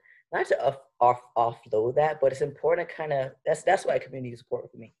important not to offload that, but it's important that's why community is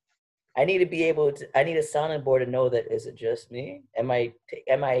important for me. I need to be able to, I need a sounding board to know that, is it just me? Am I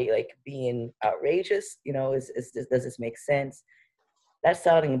like being outrageous? You know, does this make sense? That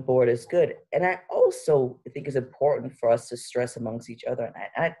sounding board is good. And I also think it's important for us to stress amongst each other.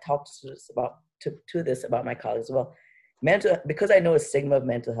 And I talked to this about my colleagues as well. Because I know the stigma of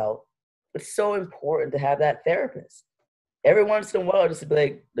mental health, it's so important to have that therapist. Every once in a while, just to be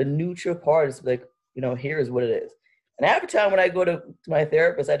like, the neutral part is like, you know, here's what it is. And half the time when I go to my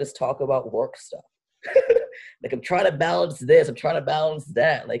therapist, I just talk about work stuff. Like, I'm trying to balance this, I'm trying to balance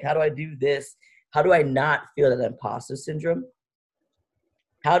that. Like, how do I do this? How do I not feel that imposter syndrome?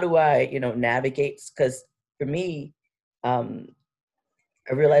 How do I, you know, navigate? Because for me, I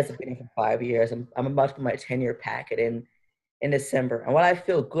realized I've been here for 5 years. I'm about to put my 10-year packet in December. And what I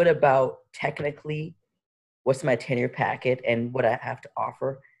feel good about technically, what's my 10-year packet and what I have to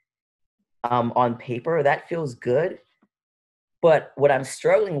offer on paper, that feels good. But what I'm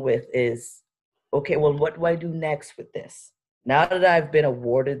struggling with is, okay, well, what do I do next with this? Now that I've been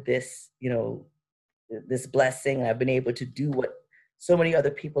awarded this, you know, this blessing, and I've been able to do what so many other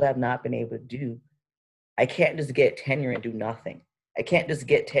people have not been able to do, I can't just get tenure and do nothing. I can't just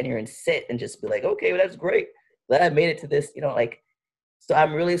get tenure and sit and just be like, okay, well, that's great. Glad I made it to this, you know, like, so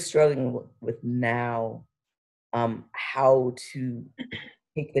I'm really struggling with now how to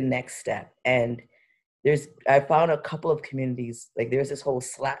take the next step. And I found a couple of communities, like there's this whole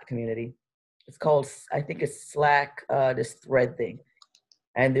Slack community. It's called, I think it's Slack, this thread thing.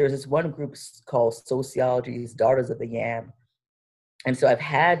 And there's this one group called Sociology's Daughters of the Yam. And so I've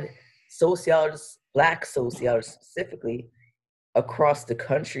had sociologists, Black sociologists specifically, across the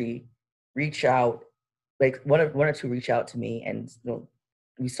country reach out, like one or two reach out to me, and you know,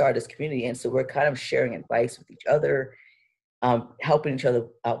 we started this community. And so we're kind of sharing advice with each other, helping each other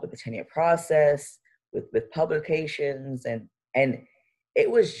out with the tenure process, with publications. And it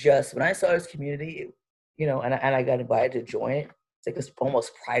was just, when I saw this community, you know, and I got invited to join it, it's like this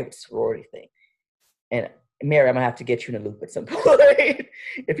almost private sorority thing. And Mary, I'm gonna have to get you in a loop at some point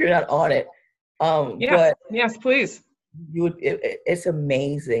if you're not on it. Yeah. But yes, please. It's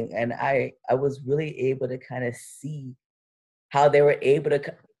amazing, and I was really able to kind of see how they were able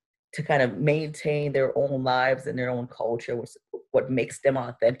to kind of maintain their own lives and their own culture, what makes them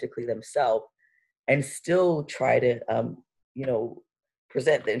authentically themselves, and still try to you know,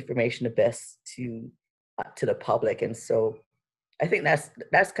 present the information the best to the public. And so I think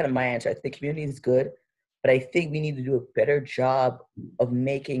that's kind of my answer. I think community is good, but I think we need to do a better job of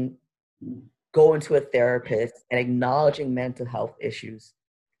going to a therapist and acknowledging mental health issues.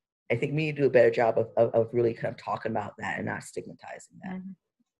 I think we need to do a better job of really kind of talking about that and not stigmatizing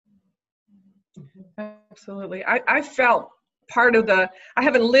that. Absolutely. I felt part of I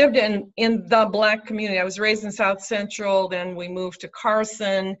haven't lived in the Black community. I was raised in South Central, then we moved to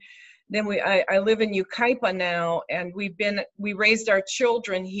Carson, then I live in Yucaipa now, and we raised our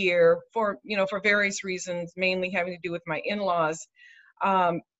children here for various reasons, mainly having to do with my in-laws.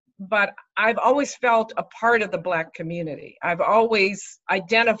 But I've always felt a part of the Black community. I've always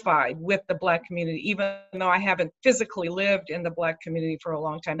identified with the Black community, even though I haven't physically lived in the Black community for a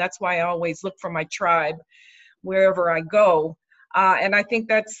long time. That's why I always look for my tribe wherever I go. And I think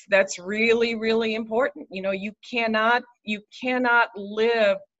that's really, really important. You know, you cannot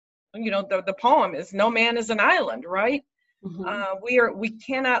live, you know, the poem is "No man is an island," right? Mm-hmm. We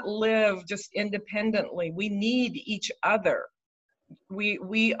cannot live just independently. We need each other.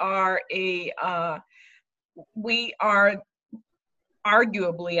 We are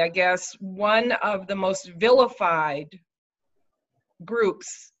arguably, I guess, one of the most vilified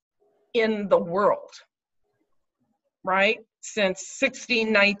groups in the world, right? Since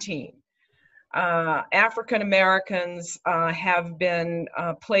 1619, African Americans have been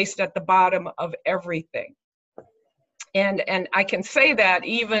placed at the bottom of everything. And I can say that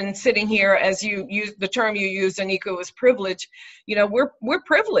even sitting here, as you use the term you used, Anika, was privilege. You know, we're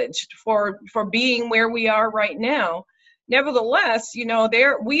privileged for being where we are right now. Nevertheless, you know,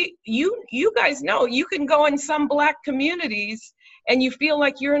 you guys know, you can go in some Black communities and you feel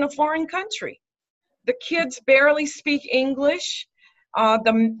like you're in a foreign country. The kids barely speak English.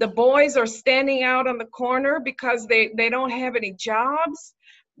 The boys are standing out on the corner because they don't have any jobs.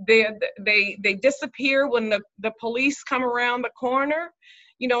 They disappear when the police come around the corner.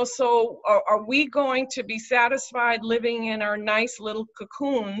 You know, so are we going to be satisfied living in our nice little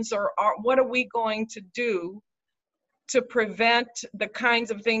cocoons, or what are we going to do to prevent the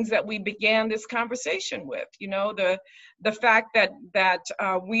kinds of things that we began this conversation with? You know, the fact that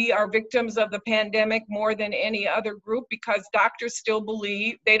we are victims of the pandemic more than any other group because doctors still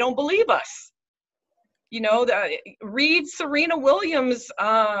they don't believe us. Read Serena Williams'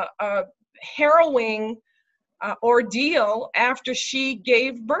 harrowing ordeal after she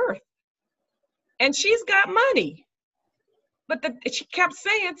gave birth. And she's got money. But she kept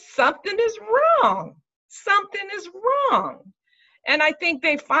saying, something is wrong. Something is wrong. And I think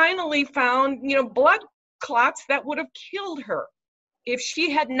they finally found, blood clots that would have killed her if she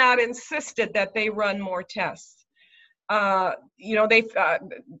had not insisted that they run more tests. A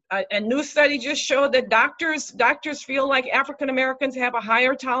new study just showed that doctors feel like African Americans have a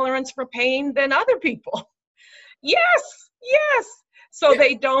higher tolerance for pain than other people. Yes. So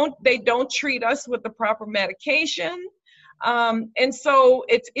they don't treat us with the proper medication. And so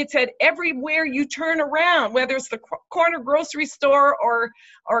it's at everywhere you turn around, whether it's the corner grocery store or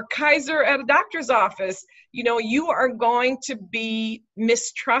Kaiser at a doctor's office, you are going to be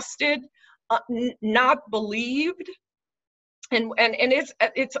mistrusted, not believed. And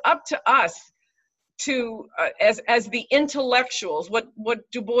it's up to us to, as the intellectuals, what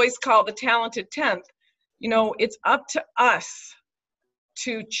Du Bois called the talented 10th, it's up to us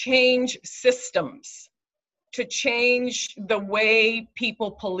to change systems, to change the way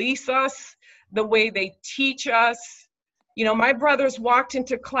people police us, the way they teach us. My brothers walked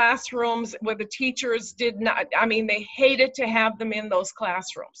into classrooms where the teachers they hated to have them in those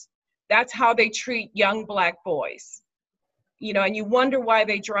classrooms. That's how they treat young Black boys. And you wonder why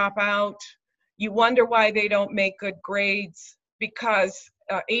they drop out. You wonder why they don't make good grades, because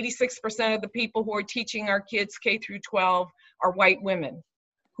 86% of the people who are teaching our kids K through 12 are white women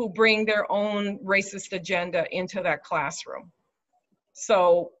who bring their own racist agenda into that classroom.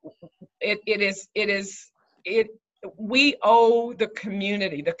 So we owe the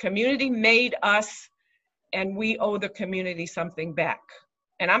community. The community made us, and we owe the community something back.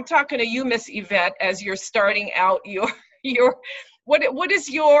 And I'm talking to you, Miss Yvette, as you're starting out what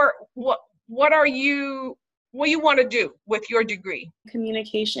you want to do with your degree?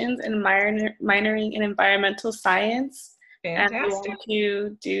 Communications and minoring in environmental science. Fantastic. And I want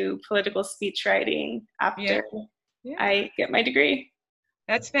to do political speech writing after I get my degree.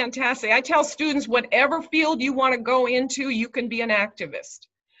 That's fantastic. I tell students, whatever field you want to go into, you can be an activist.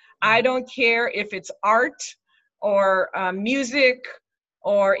 I don't care if it's art or music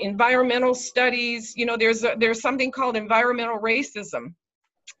or environmental studies. There's something called environmental racism.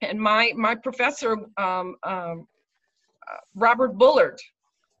 And my professor, Robert Bullard,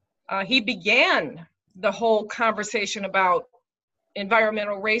 he began the whole conversation about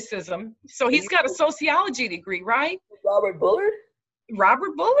environmental racism. So he's got a sociology degree, right? Robert Bullard?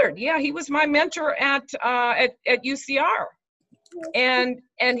 Robert Bullard, yeah, he was my mentor at UCR. And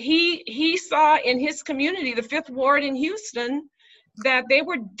he saw in his community, the Fifth Ward in Houston, that they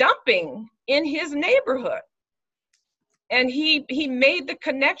were dumping in his neighborhood. And he made the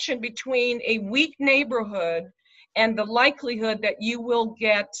connection between a weak neighborhood and the likelihood that you will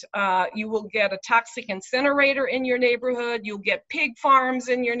get a toxic incinerator in your neighborhood, you'll get pig farms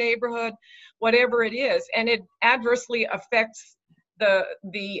in your neighborhood, whatever it is, and it adversely affects the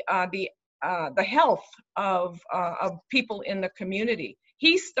health of people in the community.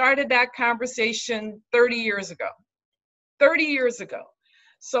 He started that conversation 30 years ago. 30 years ago.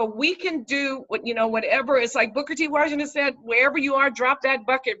 So we can do whatever. It's like Booker T. Washington said, wherever you are, drop that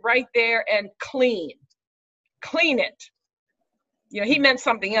bucket right there and clean it. He meant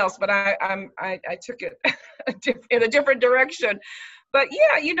something else, but I took it in a different direction. But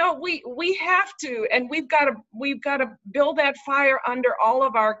yeah, we have to, and we've got to build that fire under all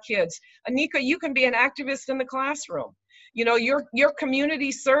of our kids. Anika, you can be an activist in the classroom. Your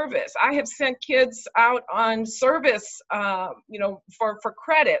community service. I have sent kids out on service, for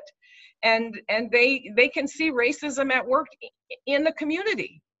credit, and they can see racism at work in the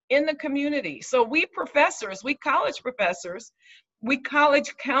community. So we professors, we college professors, we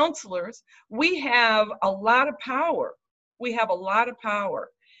college counselors, we have a lot of power.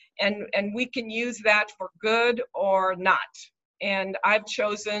 And we can use that for good or not. And I've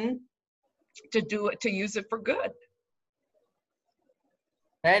chosen to use it for good.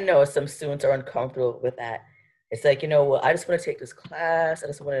 I know some students are uncomfortable with that. It's like, I just want to take this class. I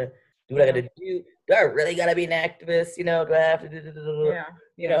just want to do what I got to do. Do I really got to be an activist? Do I have to do?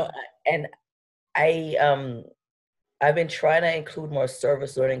 Yeah. And I've been trying to include more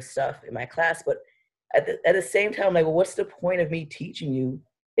service learning stuff in my class, but at the same time, I'm like, well, what's the point of me teaching you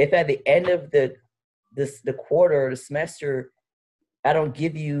if at the end of the quarter or the semester, I don't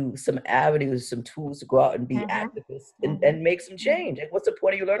give you some avenues, some tools to go out and be activists and make some change? Like, what's the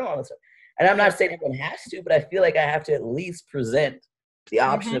point of you learning all this stuff? And I'm not saying everyone has to, but I feel like I have to at least present the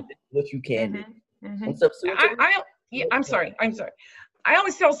option of what you can do. And so I'm sorry. I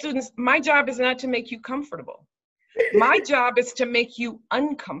always tell students, my job is not to make you comfortable. My job is to make you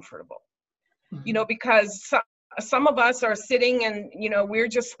uncomfortable, you know, because some of us are sitting and, you know, we're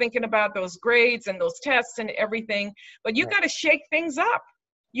just thinking about those grades and those tests and everything, but you got to shake things up.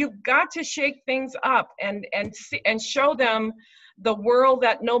 You've got to shake things up and show them the world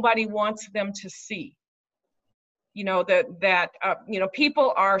that nobody wants them to see. You know, you know,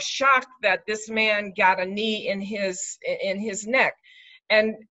 people are shocked that this man got a knee in his neck.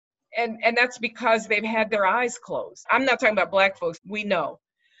 And that's because they've had their eyes closed. I'm not talking about Black folks, we know.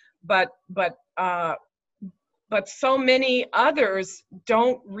 But so many others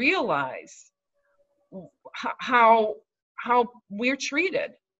don't realize how we're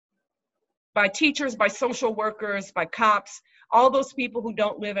treated by teachers, by social workers, by cops, all those people who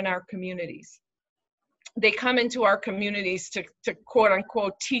don't live in our communities. They come into our communities to quote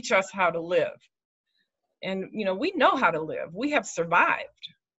unquote teach us how to live. And, you know, we know how to live. We have survived.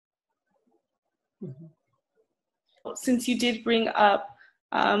 Since you did bring up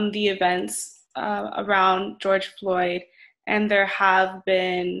the events around George Floyd, and there have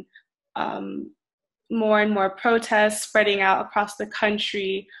been more and more protests spreading out across the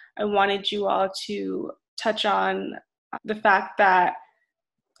country, I wanted you all to touch on the fact that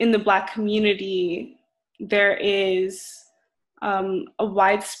in the Black community, there is a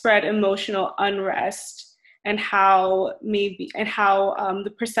widespread emotional unrest, and how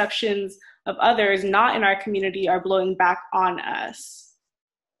the perceptions of others not in our community are blowing back on us.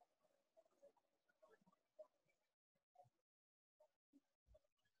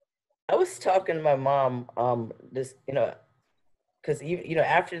 I was talking to my mom, this, you know, because you know,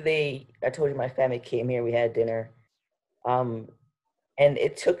 after I told you my family came here, we had dinner, and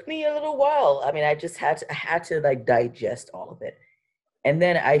it took me a little while. I mean, I had to like digest all of it, and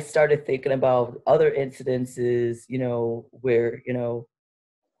then I started thinking about other incidences, you know, where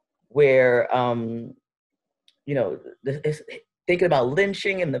thinking about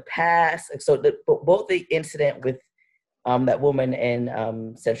lynching in the past. So both the incident with that woman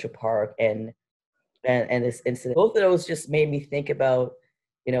in Central Park and this incident, both of those just made me think about,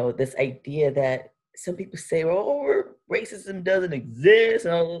 you know, this idea that some people say, well, racism doesn't exist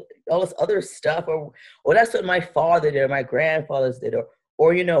and all this other stuff, or that's what my father did or my grandfathers did,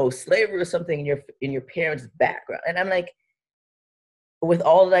 or you know, slavery or something in your parents' background. And I'm like, with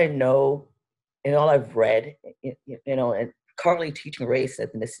all that I know and all I've read, you know, and currently teaching race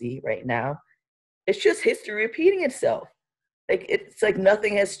ethnicity right now, it's just history repeating itself. Like, it's like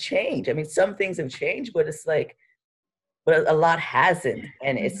nothing has changed. I mean, some things have changed, but it's like, but a lot hasn't.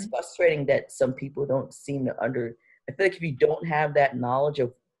 And it's frustrating that some people don't seem to I feel like if you don't have that knowledge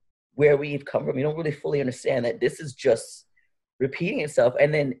of where we've come from, you don't really fully understand that this is just repeating itself.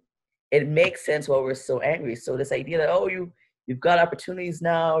 And then it makes sense why we're so angry. So this idea that, oh, you've got opportunities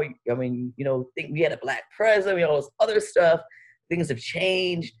now. I mean, you know, think we had a Black president, we had all this other stuff. Things have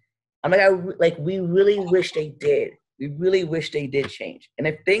changed. I'm like, we really wish they did. We really wish they did change. And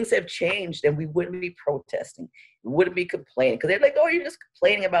if things have changed, then we wouldn't be protesting. We wouldn't be complaining. Because they're like, oh, you're just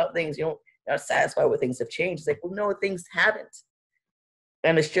complaining about things. You're not satisfied with things have changed. It's like, well, no, things haven't.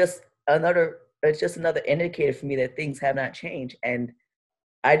 And it's just another indicator for me that things have not changed. And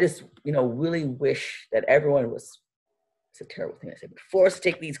I just, you know, really wish that everyone was, it's a terrible thing I say, but forced to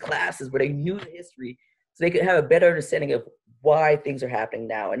take these classes where they knew the history so they could have a better understanding of why things are happening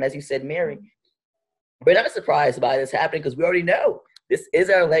now. And as you said, Mary, we're not surprised by this happening because we already know this is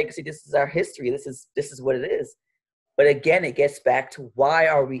our legacy, this is our history, this is what it is. But again, it gets back to, why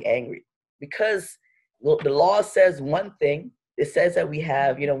are we angry? Because the law says one thing. It says that we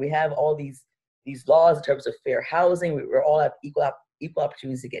have all these laws in terms of fair housing. We're all have equal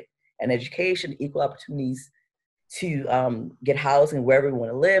opportunities to get an education, equal opportunities to get housing wherever we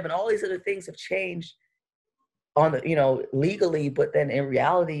want to live, and all these other things have changed on the, you know, legally, but then in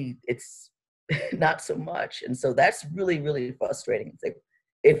reality, it's not so much. And so that's really, really frustrating. It's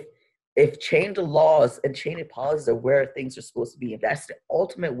like, if change the laws and change the policies are where things are supposed to be, if that's the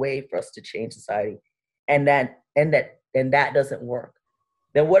ultimate way for us to change society, and that doesn't work,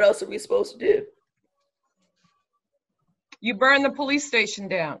 then what else are we supposed to do? You burn the police station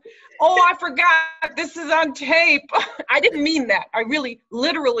down. Oh, I forgot, this is on tape. I didn't mean that. I really,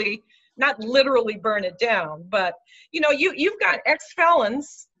 literally, not literally burn it down, but you know, you've got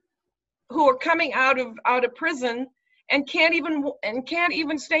ex-felons who are coming out of prison and can't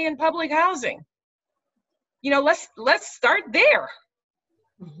even stay in public housing. You know, let's start there.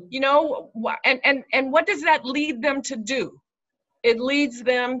 You know, and what does that lead them to do? It leads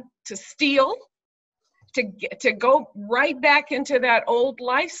them to steal, to go right back into that old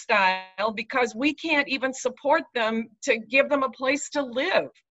lifestyle, because we can't even support them to give them a place to live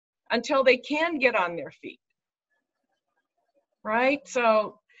until they can get on their feet, right?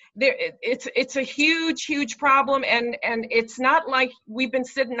 So it's a huge problem, and it's not like we've been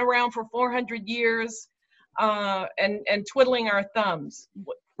sitting around for 400 years and twiddling our thumbs.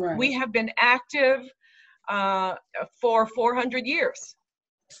 Right. We have been active for 400 years.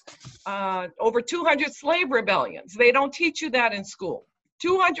 Over 200 slave rebellions. They don't teach you that in school.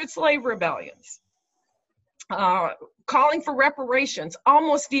 200 slave rebellions. Calling for reparations.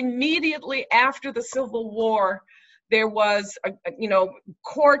 Almost immediately after the Civil War, there was,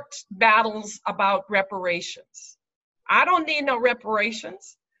 court battles about reparations. I don't need no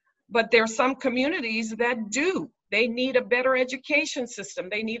reparations, but there are some communities that do. They need a better education system.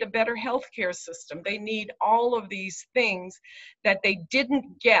 They need a better healthcare system. They need all of these things that they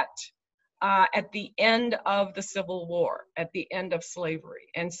didn't get at the end of the Civil War, at the end of slavery.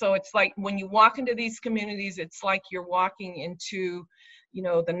 And so it's like when you walk into these communities, it's like you're walking into,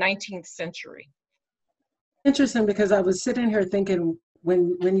 the 19th century. Interesting, because I was sitting here thinking,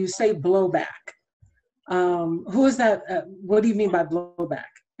 when you say blowback, who is that? What do you mean by blowback?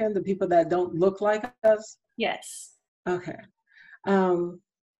 And the people that don't look like us? Yes. Okay.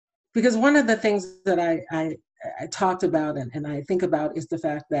 Because one of the things that I talked about and I think about is the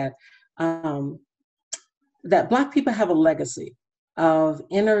fact that that Black people have a legacy of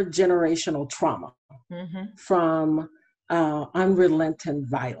intergenerational trauma from unrelenting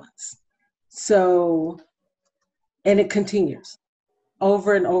violence. So, and it continues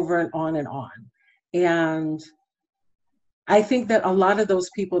over and over and on and on. And I think that a lot of those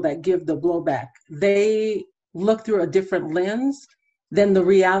people that give the blowback, they look through a different lens than the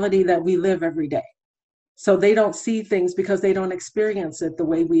reality that we live every day. So they don't see things because they don't experience it the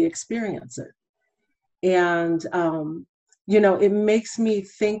way we experience it. And, it makes me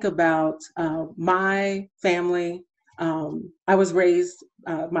think about my family. I was raised,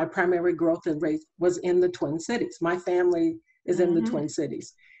 my primary growth and race was in the Twin Cities. My family is in the Twin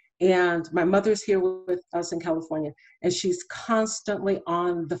Cities. And my mother's here with us in California, and she's constantly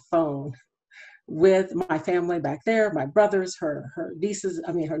on the phone with my family back there, my brothers, her nieces,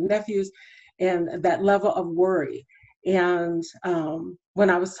 her nephews, and that level of worry. And when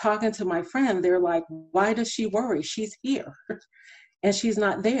I was talking to my friend, they're like, why does she worry? She's here and she's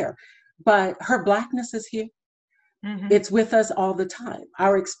not there. But her Blackness is here. It's with us all the time.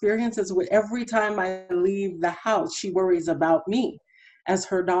 Our experiences with every time I leave the house, she worries about me as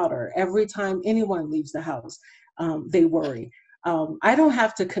her daughter. Every time anyone leaves the house, they worry. I don't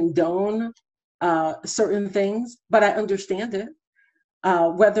have to condone certain things, but I understand it.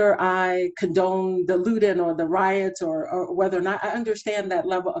 Whether I condone the looting or the riots or whether or not, I understand that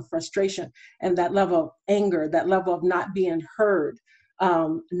level of frustration and that level of anger, that level of not being heard,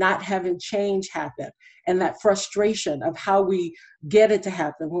 not having change happen, and that frustration of how we get it to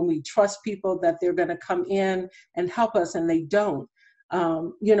happen when we trust people that they're going to come in and help us and they don't.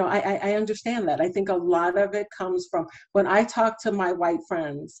 I understand that. I think a lot of it comes from when I talk to my white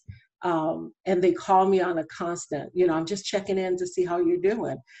friends, and they call me on a constant, I'm just checking in to see how you're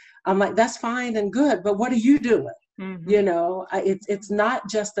doing. I'm like, that's fine and good, but what are you doing? It's not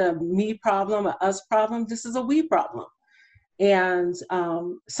just a me problem, a us problem. This is a we problem. And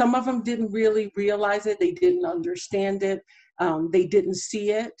some of them didn't really realize it. They didn't understand it. They didn't see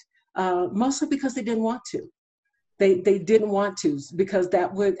it, mostly because they didn't want to. They didn't want to, because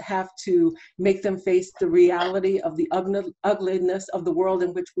that would have to make them face the reality of the ugliness of the world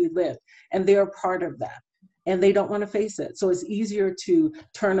in which we live. And they are part of that. And they don't want to face it. So it's easier to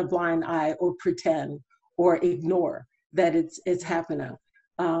turn a blind eye or pretend or ignore that it's happening.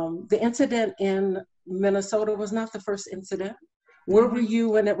 The incident in Minnesota was not the first incident. Where were you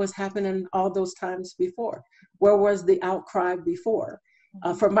when it was happening all those times before? Where was the outcry before?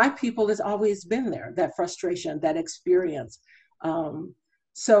 For my people, it's always been there, that frustration, that experience.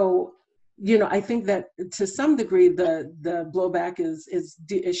 So, I think that to some degree, the blowback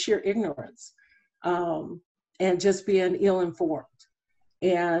is sheer ignorance and just being ill-informed.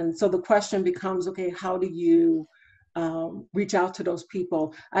 And so the question becomes, okay, how do you reach out to those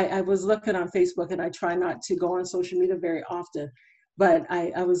people? I was looking on Facebook, and I try not to go on social media very often, but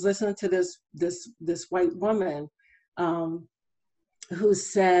I was listening to this white woman who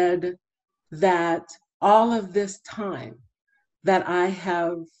said that all of this time that I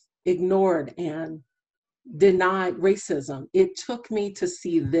have ignored and denied racism, it took me to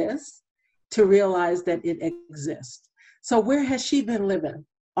see this, to realize that it exists. So where has she been living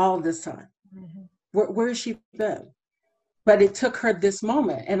all this time? Where has she been? but it took her this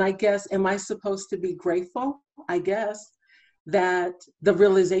moment. And I guess, am I supposed to be grateful? I guess that the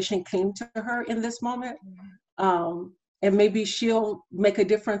realization came to her in this moment. And maybe she'll make a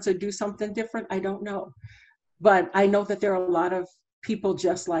difference or do something different. I don't know. But I know that there are a lot of people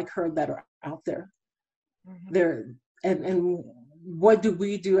just like her that are out there. And what do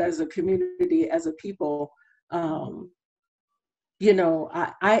we do as a community, as a people? You know,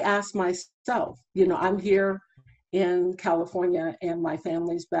 I ask myself, you know, I'm here in California and my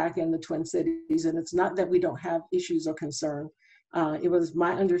family's back in the Twin Cities, and it's not that we don't have issues or concern. It was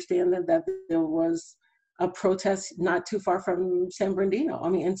my understanding that there was a protest not too far from San Bernardino,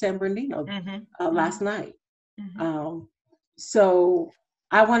 in San Bernardino last night. So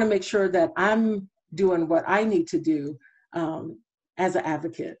I want to make sure that I'm doing what I need to do as an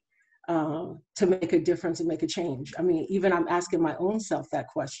advocate to make a difference and make a change. I mean, even I'm asking my own self that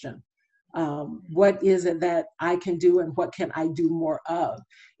question. What is it that I can do and what can I do more of?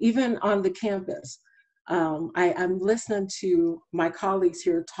 Even on the campus, I'm listening to my colleagues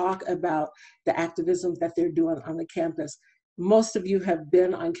here talk about the activism that they're doing on the campus. Most of you have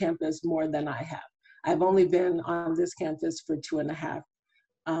been on campus more than I have. I've only been on this campus for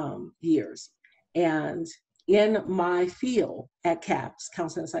 2.5 years. And in my field at CAPS,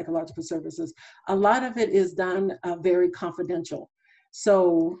 Counseling and Psychological Services, a lot of it is done very confidential.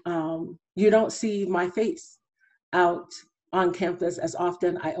 So you don't see my face out on campus as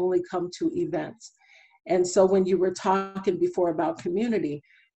often. I only come to events. And so when you were talking before about community,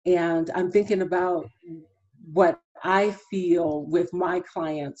 and I'm thinking about what I feel with my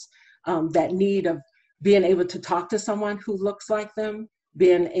clients, that need of being able to talk to someone who looks like them,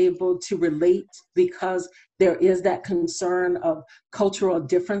 being able to relate, because there is that concern of cultural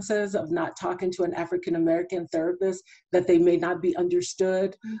differences, of not talking to an African-American therapist, that they may not be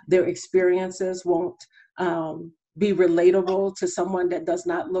understood. Their experiences won't be relatable to someone that does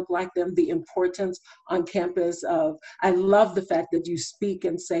not look like them. The importance on campus of, I love the fact that you speak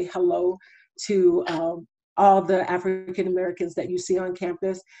and say hello to all the African Americans that you see on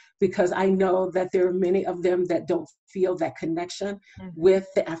campus, because I know that there are many of them that don't feel that connection with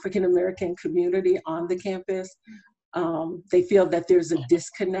the African American community on the campus. They feel that there's a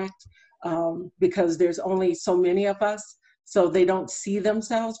disconnect because there's only so many of us, so they don't see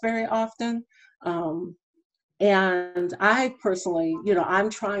themselves very often. And I personally, you know, I'm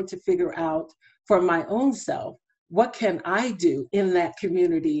trying to figure out for my own self, what can I do in that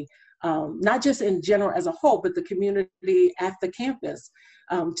community, not just in general as a whole, but the community at the campus,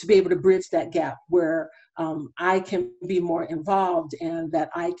 to be able to bridge that gap where I can be more involved, and that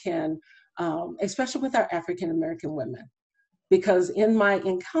I can, especially with our African American women, because in my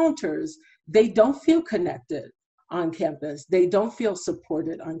encounters, they don't feel connected on campus. They don't feel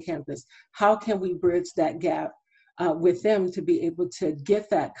supported on campus. How can we bridge that gap with them to be able to get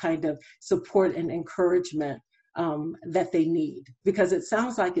that kind of support and encouragement that they need? Because it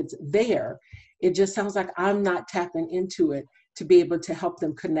sounds like it's there. It just sounds like I'm not tapping into it to be able to help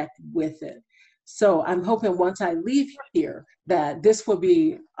them connect with it. So I'm hoping once I leave here that this will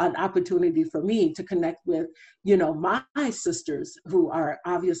be an opportunity for me to connect with, you know, my sisters who are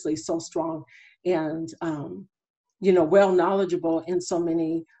obviously so strong and, you know, well knowledgeable in so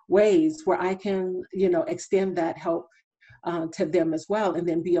many ways, where I can, you know, extend that help to them as well, and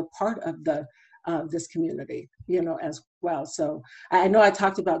then be a part of the this community, you know, as well. So I know I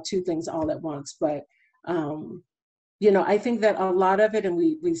talked about two things all at once, but you know, I think that a lot of it, and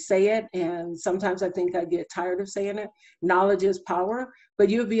we say it, and sometimes I think I get tired of saying it, knowledge is power,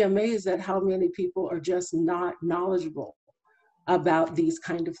 but you'll be amazed at how many people are just not knowledgeable about these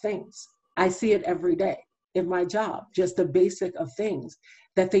kind of things. I see it every day in my job, just the basic of things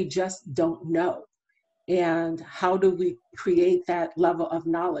that they just don't know. And how do we create that level of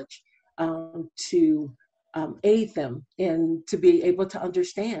knowledge to aid them and to be able to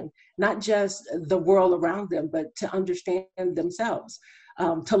understand not just the world around them, but to understand themselves,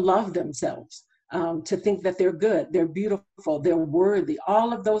 to love themselves, to think that they're good, they're beautiful, they're worthy,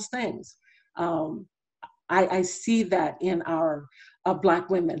 all of those things. I see that in our Black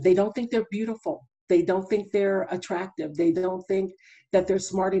women. They don't think they're beautiful. They don't think they're attractive. They don't think that they're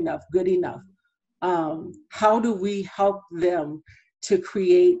smart enough, good enough. How do we help them to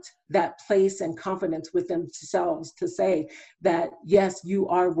create that place and confidence with themselves to say that, yes, you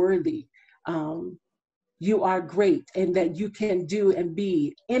are worthy, you are great, and that you can do and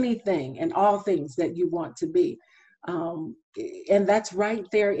be anything and all things that you want to be. And that's right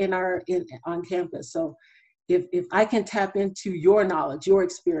there on campus. So if I can tap into your knowledge, your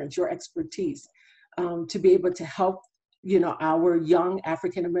experience, your expertise, to be able to help our young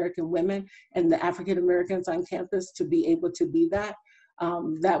African American women and the African Americans on campus to be able to be that,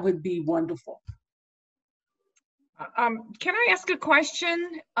 that would be wonderful. Can I ask a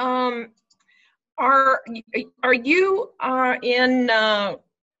question? Are you in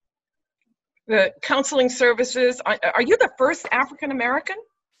the counseling services? Are you the first African American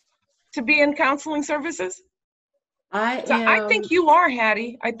to be in counseling services? I think you are,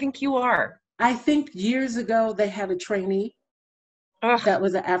 Hattie. I think you are. I think years ago they had a trainee that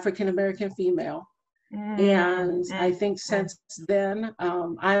was an African American female. And I think since then,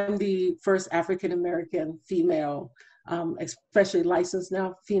 I'm the first African American female, especially licensed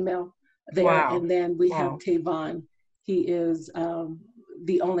now female there. Wow. And then we have Tavon. He is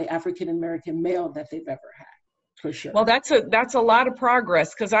the only African American male that they've ever had, for sure. Well, that's a lot of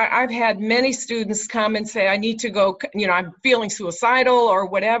progress, because I've had many students come and say, I need to go, I'm feeling suicidal or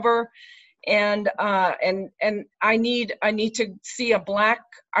whatever. And I need to see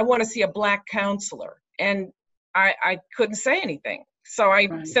I want to see a Black counselor. And I couldn't say anything. So I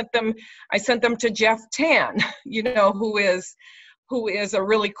sent them to Jeff Tan, who is a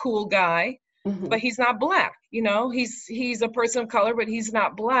really cool guy, but he's not Black, he's a person of color, but he's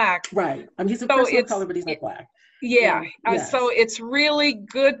not Black. Right. He's a person of color, but he's not Black. Yeah. Yes. So it's really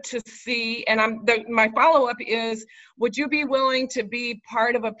good to see. And my follow-up is, would you be willing to be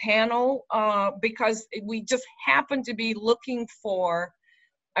part of a panel? Because we just happen to be looking for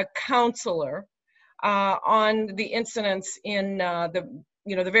a counselor on the incidents in the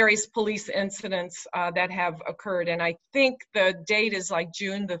various police incidents that have occurred. And I think the date is like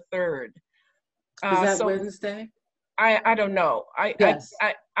June the 3rd. Is that Wednesday? I don't know. Yes.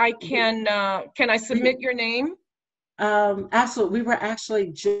 I can I submit your name? Absolutely. We were actually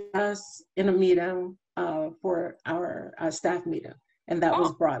just in a meeting for our staff meeting, and that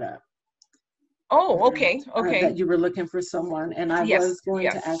was brought up. Oh, okay. That you were looking for someone, and I was going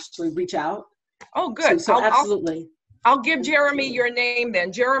to actually reach out. Oh, good. So absolutely. I'll give Jeremy your name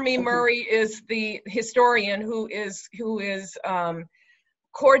then. Jeremy Murray is the historian who is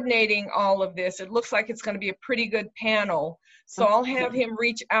coordinating all of this. It looks like it's going to be a pretty good panel. So I'll have him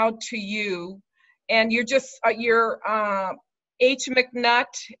reach out to you. And you're just, you're H. McNutt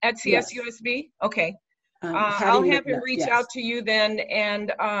at CSUSB? Yes. Okay. I'll have him reach out to you then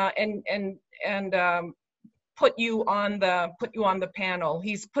and put you on the panel.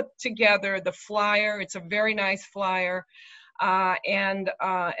 He's put together the flyer. It's a very nice flyer, and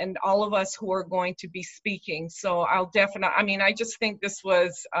all of us who are going to be speaking. So I'll definitely. I just think this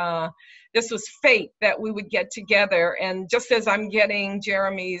was fate that we would get together. And just as I'm getting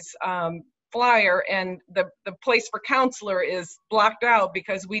Jeremy's flyer, and the place for counselor is blocked out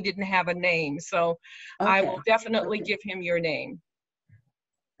because we didn't have a name. So I will definitely give him your name.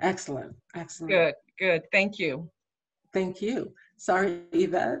 Excellent. Excellent. Good. Thank you. Thank you. Sorry,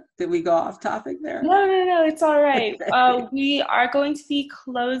 Yvette, did we go off topic there? No, it's all right. We are going to be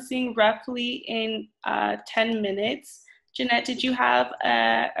closing roughly in 10 minutes. Jeanette, did you have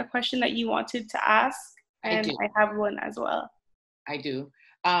a question that you wanted to ask? And I have one as well. I do.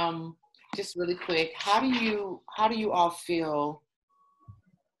 Just really quick, how do you all feel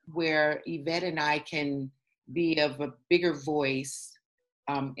where Yvette and I can be of a bigger voice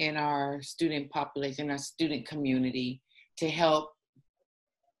in our student population, our student community, to help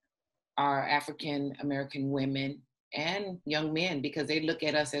our African American women and young men, because they look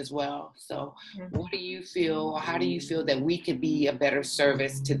at us as well. So what do you feel, how do you feel that we could be a better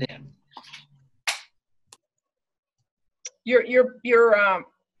service to them?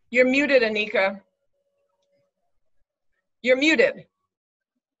 You're muted, Anika. You're muted.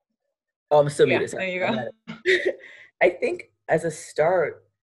 Oh, I'm still muted. There you go. I think as a start,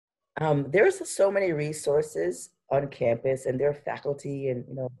 there's so many resources on campus, and there are faculty, and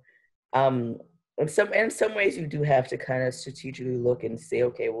in some ways you do have to kind of strategically look and say,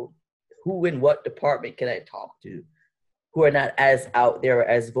 okay, well, who in what department can I talk to, who are not as out there,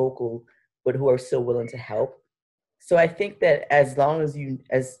 as vocal, but who are still willing to help. So I think that as long as you,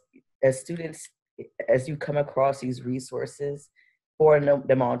 as students, as you come across these resources, forward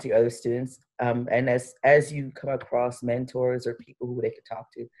them on to other students, and as you come across mentors or people who they could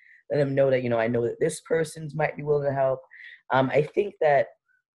talk to, let them know that, I know that this person might be willing to help. I think that,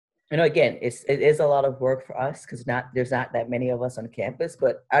 again, it is a lot of work for us because there's not that many of us on campus,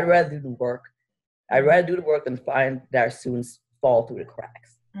 but I'd rather do the work. I'd rather do the work than find that our students fall through the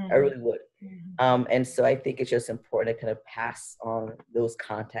cracks. I really would. And so I think it's just important to kind of pass on those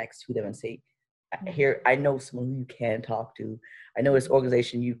contacts to them and say, here, I know someone who you can talk to. I know this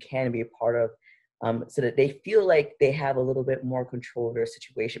organization you can be a part of, so that they feel like they have a little bit more control of their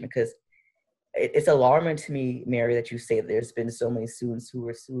situation. Because it's alarming to me, Mary, that you say that there's been so many students who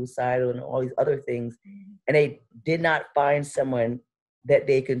were suicidal and all these other things, and they did not find someone that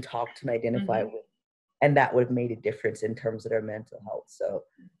they can talk to and identify with, and that would have made a difference in terms of their mental health. So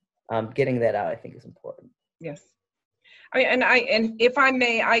getting that out, I think, is important. Yes. And if I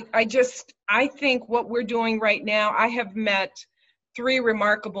may, I think what we're doing right now, I have met 3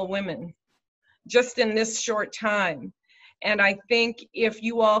 remarkable women just in this short time. And I think if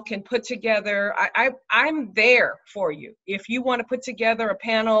you all can put together, I'm there for you. If you want to put together a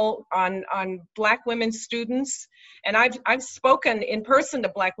panel on Black women students, and I've spoken in person to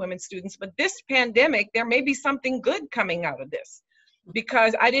Black women students, but this pandemic, there may be something good coming out of this,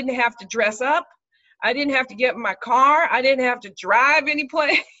 because I didn't have to dress up. I didn't have to get in my car. I didn't have to drive any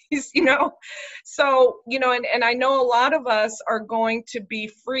place, you know. So, you know, and I know a lot of us are going to be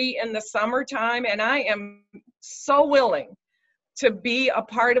free in the summertime, and I am so willing to be a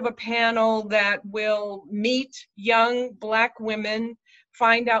part of a panel that will meet young Black women,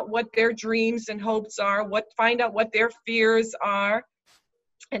 find out what their dreams and hopes are, find out what their fears are,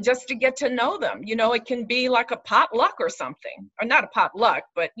 and just to get to know them. You know, it can be like a potluck or something, or not a potluck,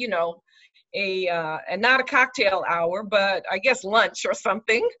 but, you know, and not a cocktail hour, but I guess lunch or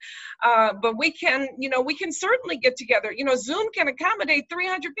something. But we can, you know, we can certainly get together. You know, Zoom can accommodate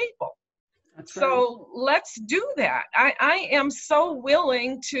 300 people. That's so right. Let's do that. I am so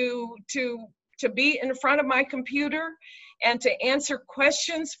willing to be in front of my computer and to answer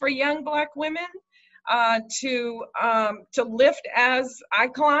questions for young Black women, to lift as I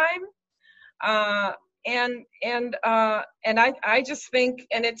climb. And I just think,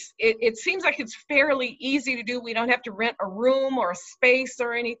 and it seems like it's fairly easy to do. We don't have to rent a room or a space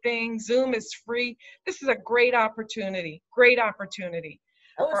or anything. Zoom is free. This is a great opportunity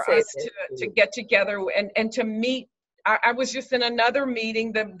for us to get together and to meet. I was just in another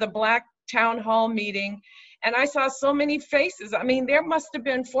meeting, the Black Town Hall meeting, and I saw so many faces. I mean, there must have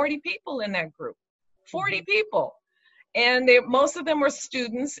been 40 people in that group, 40 people. And most of them were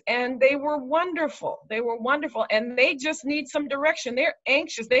students, and they were wonderful. They were wonderful, and they just need some direction. They're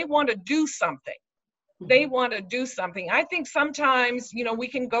anxious. They want to do something. They want to do something. I think sometimes, you know, we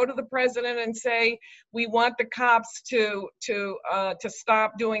can go to the president and say we want the cops to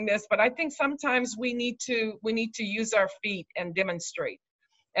stop doing this, but I think sometimes we need to use our feet and demonstrate.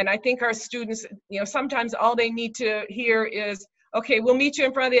 And I think our students, you know, sometimes all they need to hear is, okay, we'll meet you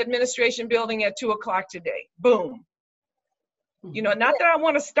in front of the administration building at 2:00 today. Boom. You know, not that I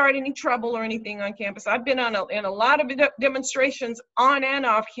want to start any trouble or anything on campus. I've been in a lot of demonstrations on and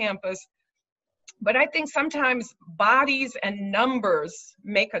off campus, but I think sometimes bodies and numbers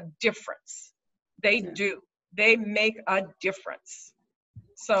make a difference. They do. They make a difference.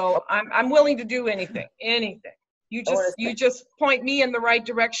 So I'm willing to do anything. You just point me in the right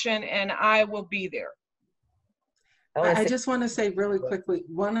direction, and I will be there. I just want to say really quickly,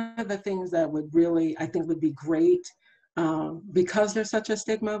 one of the things that would really, I think would be great, because there's such a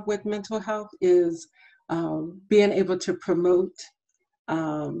stigma with mental health, is being able to promote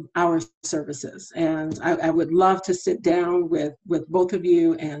our services. And I would love to sit down with both of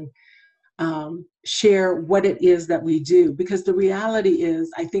you and share what it is that we do. Because the reality is,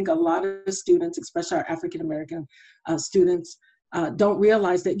 I think a lot of students, especially our African-American students, don't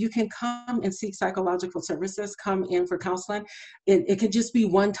realize that you can come and seek psychological services, come in for counseling. It could just be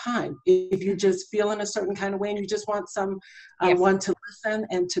one time. If you're just feeling a certain kind of way and you just want someone to listen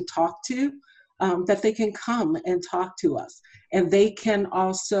and to talk to, that they can come and talk to us. And they can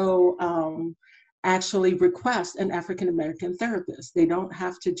also actually request an African-American therapist. They don't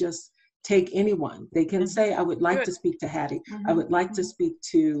have to just take anyone. They can say, I would like to speak to Hattie. I would like to speak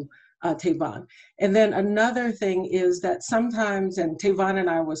to Tavon. And then another thing is that sometimes, and Tavon and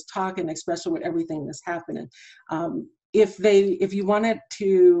I was talking, especially with everything that's happening, if you wanted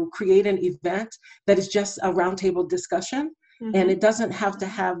to create an event that is just a roundtable discussion, and it doesn't have to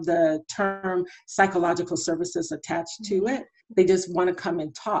have the term psychological services attached to it, they just want to come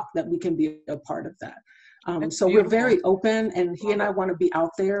and talk, that we can be a part of that. So we're very open, and he and I want to be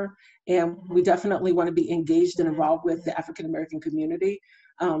out there, and we definitely want to be engaged and involved with the African-American community.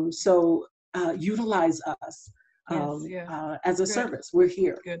 So utilize us as a service. We're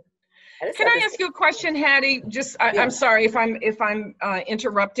here. Good. Can I ask you a question, Hattie? Just, I'm sorry if I'm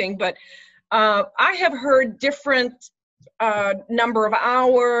interrupting, but I have heard different number of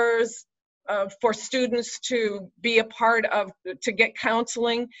hours for students to be a part of, to get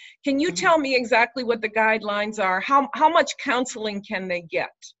counseling. Can you tell me exactly what the guidelines are? How much counseling can they get?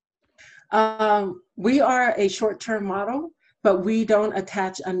 We are a short-term model, but we don't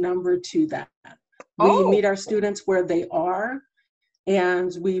attach a number to that. We meet our students where they are.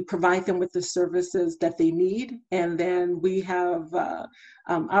 and we provide them with the services that they need. And then we have,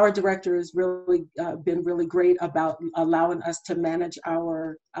 our director has really been really great about allowing us to manage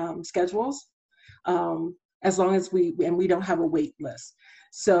our schedules, as long as we don't have a wait list.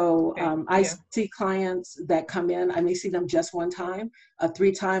 So I see clients that come in, I may see them just one time,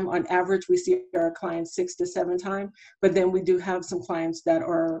 3 times. On average, we see our clients 6 to 7 times, but then we do have some clients that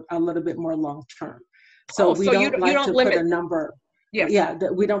are a little bit more long-term. So we don't like to put a number. Yes. Yeah,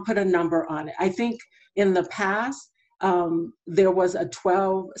 we don't put a number on it. I think in the past, there was a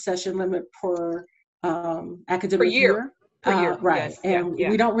 12-session limit per academic year. Right. Yes. And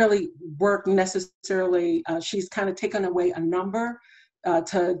we don't really work necessarily, she's kind of taken away a number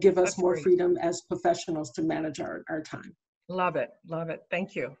to give us more freedom as professionals to manage our time. Love it. Love it.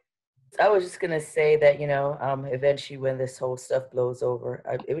 Thank you. I was just going to say that, eventually when this whole stuff blows over,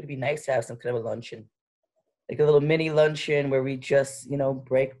 it would be nice to have some kind of a luncheon. Like a little mini luncheon where we just,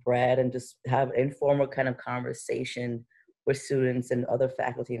 break bread and just have informal kind of conversation with students and other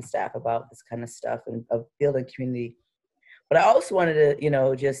faculty and staff about this kind of stuff and of building community. But I also wanted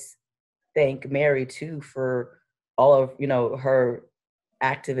to, just thank Mary too for all of, her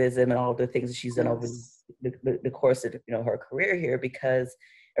activism and all of the things that she's done over the course of, her career here, because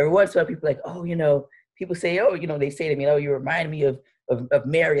every once in a while people are like, oh, people say, oh, they say to me, oh, you remind me of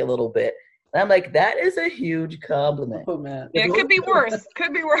Mary a little bit. And I'm like, that is a huge compliment. Oh, man. Yeah, it could be worse.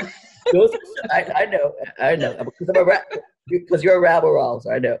 Could be worse. I know. Because you're a rabble-rouse,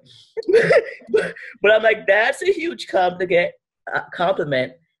 I know. but I'm like, that's a huge compliment.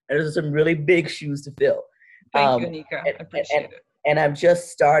 And there's some really big shoes to fill. Thank you, Anika. I appreciate it. And I'm just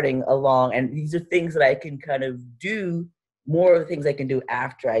starting along. And these are things that I can kind of do, more of the things I can do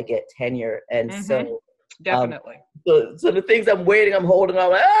after I get tenure. And so definitely. So the things I'm waiting, I'm holding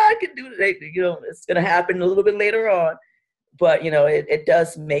on, like, I can do it. It's going to happen a little bit later on. But, it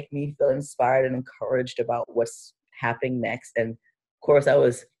does make me feel inspired and encouraged about what's happening next. And, of course, I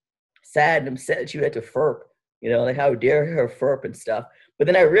was sad and upset that you had to FERP, like how dare her FERP and stuff. But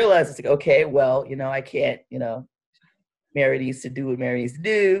then I realized, it's like, okay, well, I can't, Mary needs to do what Mary needs to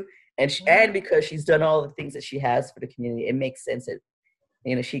do. And because she's done all the things that she has for the community, it makes sense that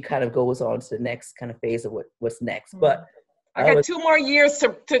she kind of goes on to the next kind of phase of what's next. But I got 2 more years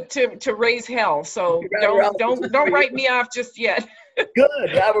to raise hell, so don't write me off just yet.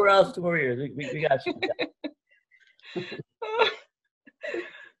 Good, I'm around for 2 more years. We got you.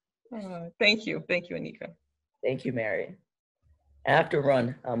 Thank you, Anika. Thank you, Mary. I have to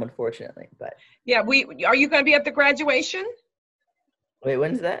run, unfortunately, but yeah, are you going to be at the graduation? Wait,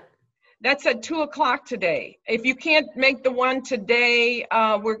 when's that? That's at 2:00 today. If you can't make the one today,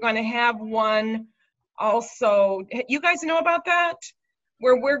 we're going to have one also. You guys know about that?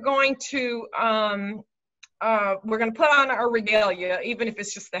 Where we're going to put on our regalia, even if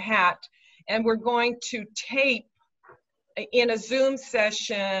it's just the hat, and we're going to tape in a Zoom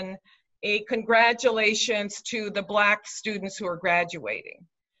session a congratulations to the Black students who are graduating.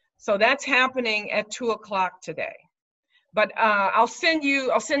 So that's happening at 2:00 today. But I'll send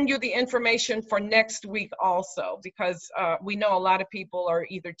you the information for next week also, because we know a lot of people are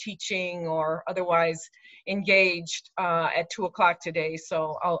either teaching or otherwise engaged at 2:00 today.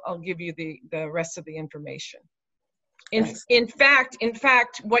 So I'll give you the rest of the information. In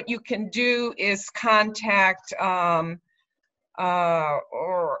fact, what you can do is contact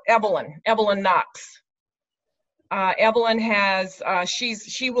or Evelyn Knox. Evelyn has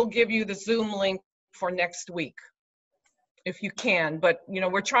she will give you the Zoom link for next week, if you can. But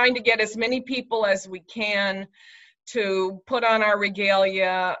we're trying to get as many people as we can to put on our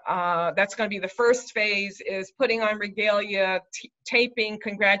regalia. That's going to be the first phase, is putting on regalia, taping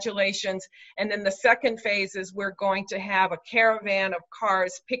congratulations, and then the second phase is we're going to have a caravan of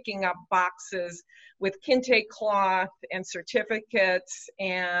cars picking up boxes with kente cloth and certificates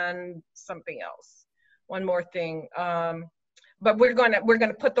and something else, one more thing. But we're going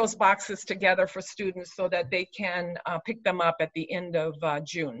to put those boxes together for students so that they can pick them up at the end of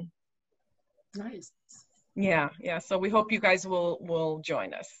June. Nice. Yeah. So we hope you guys will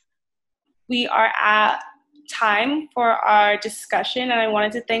join us. We are at time for our discussion, and I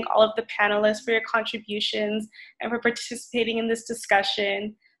wanted to thank all of the panelists for your contributions and for participating in this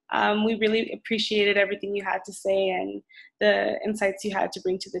discussion. We really appreciated everything you had to say and the insights you had to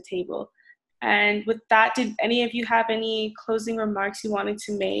bring to the table. And with that, did any of you have any closing remarks you wanted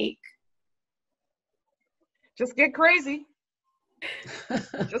to make? Just get crazy.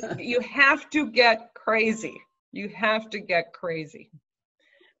 You have to get crazy. You have to get crazy.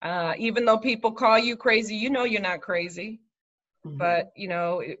 Even though people call you crazy, you're not crazy. Mm-hmm. But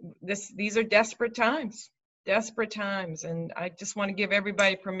these are desperate times. Desperate times, and I just want to give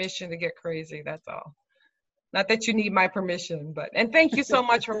everybody permission to get crazy. That's all. Not that you need my permission, but, and thank you so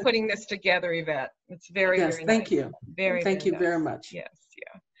much for putting this together, Yvette. It's very, Yes, very thank nice. you. Very, Thank you nice. very much. Yes,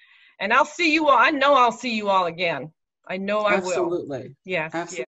 yeah. And I'll see you all. I know I'll see you all again. I know I will. Absolutely. Yes, Absolutely.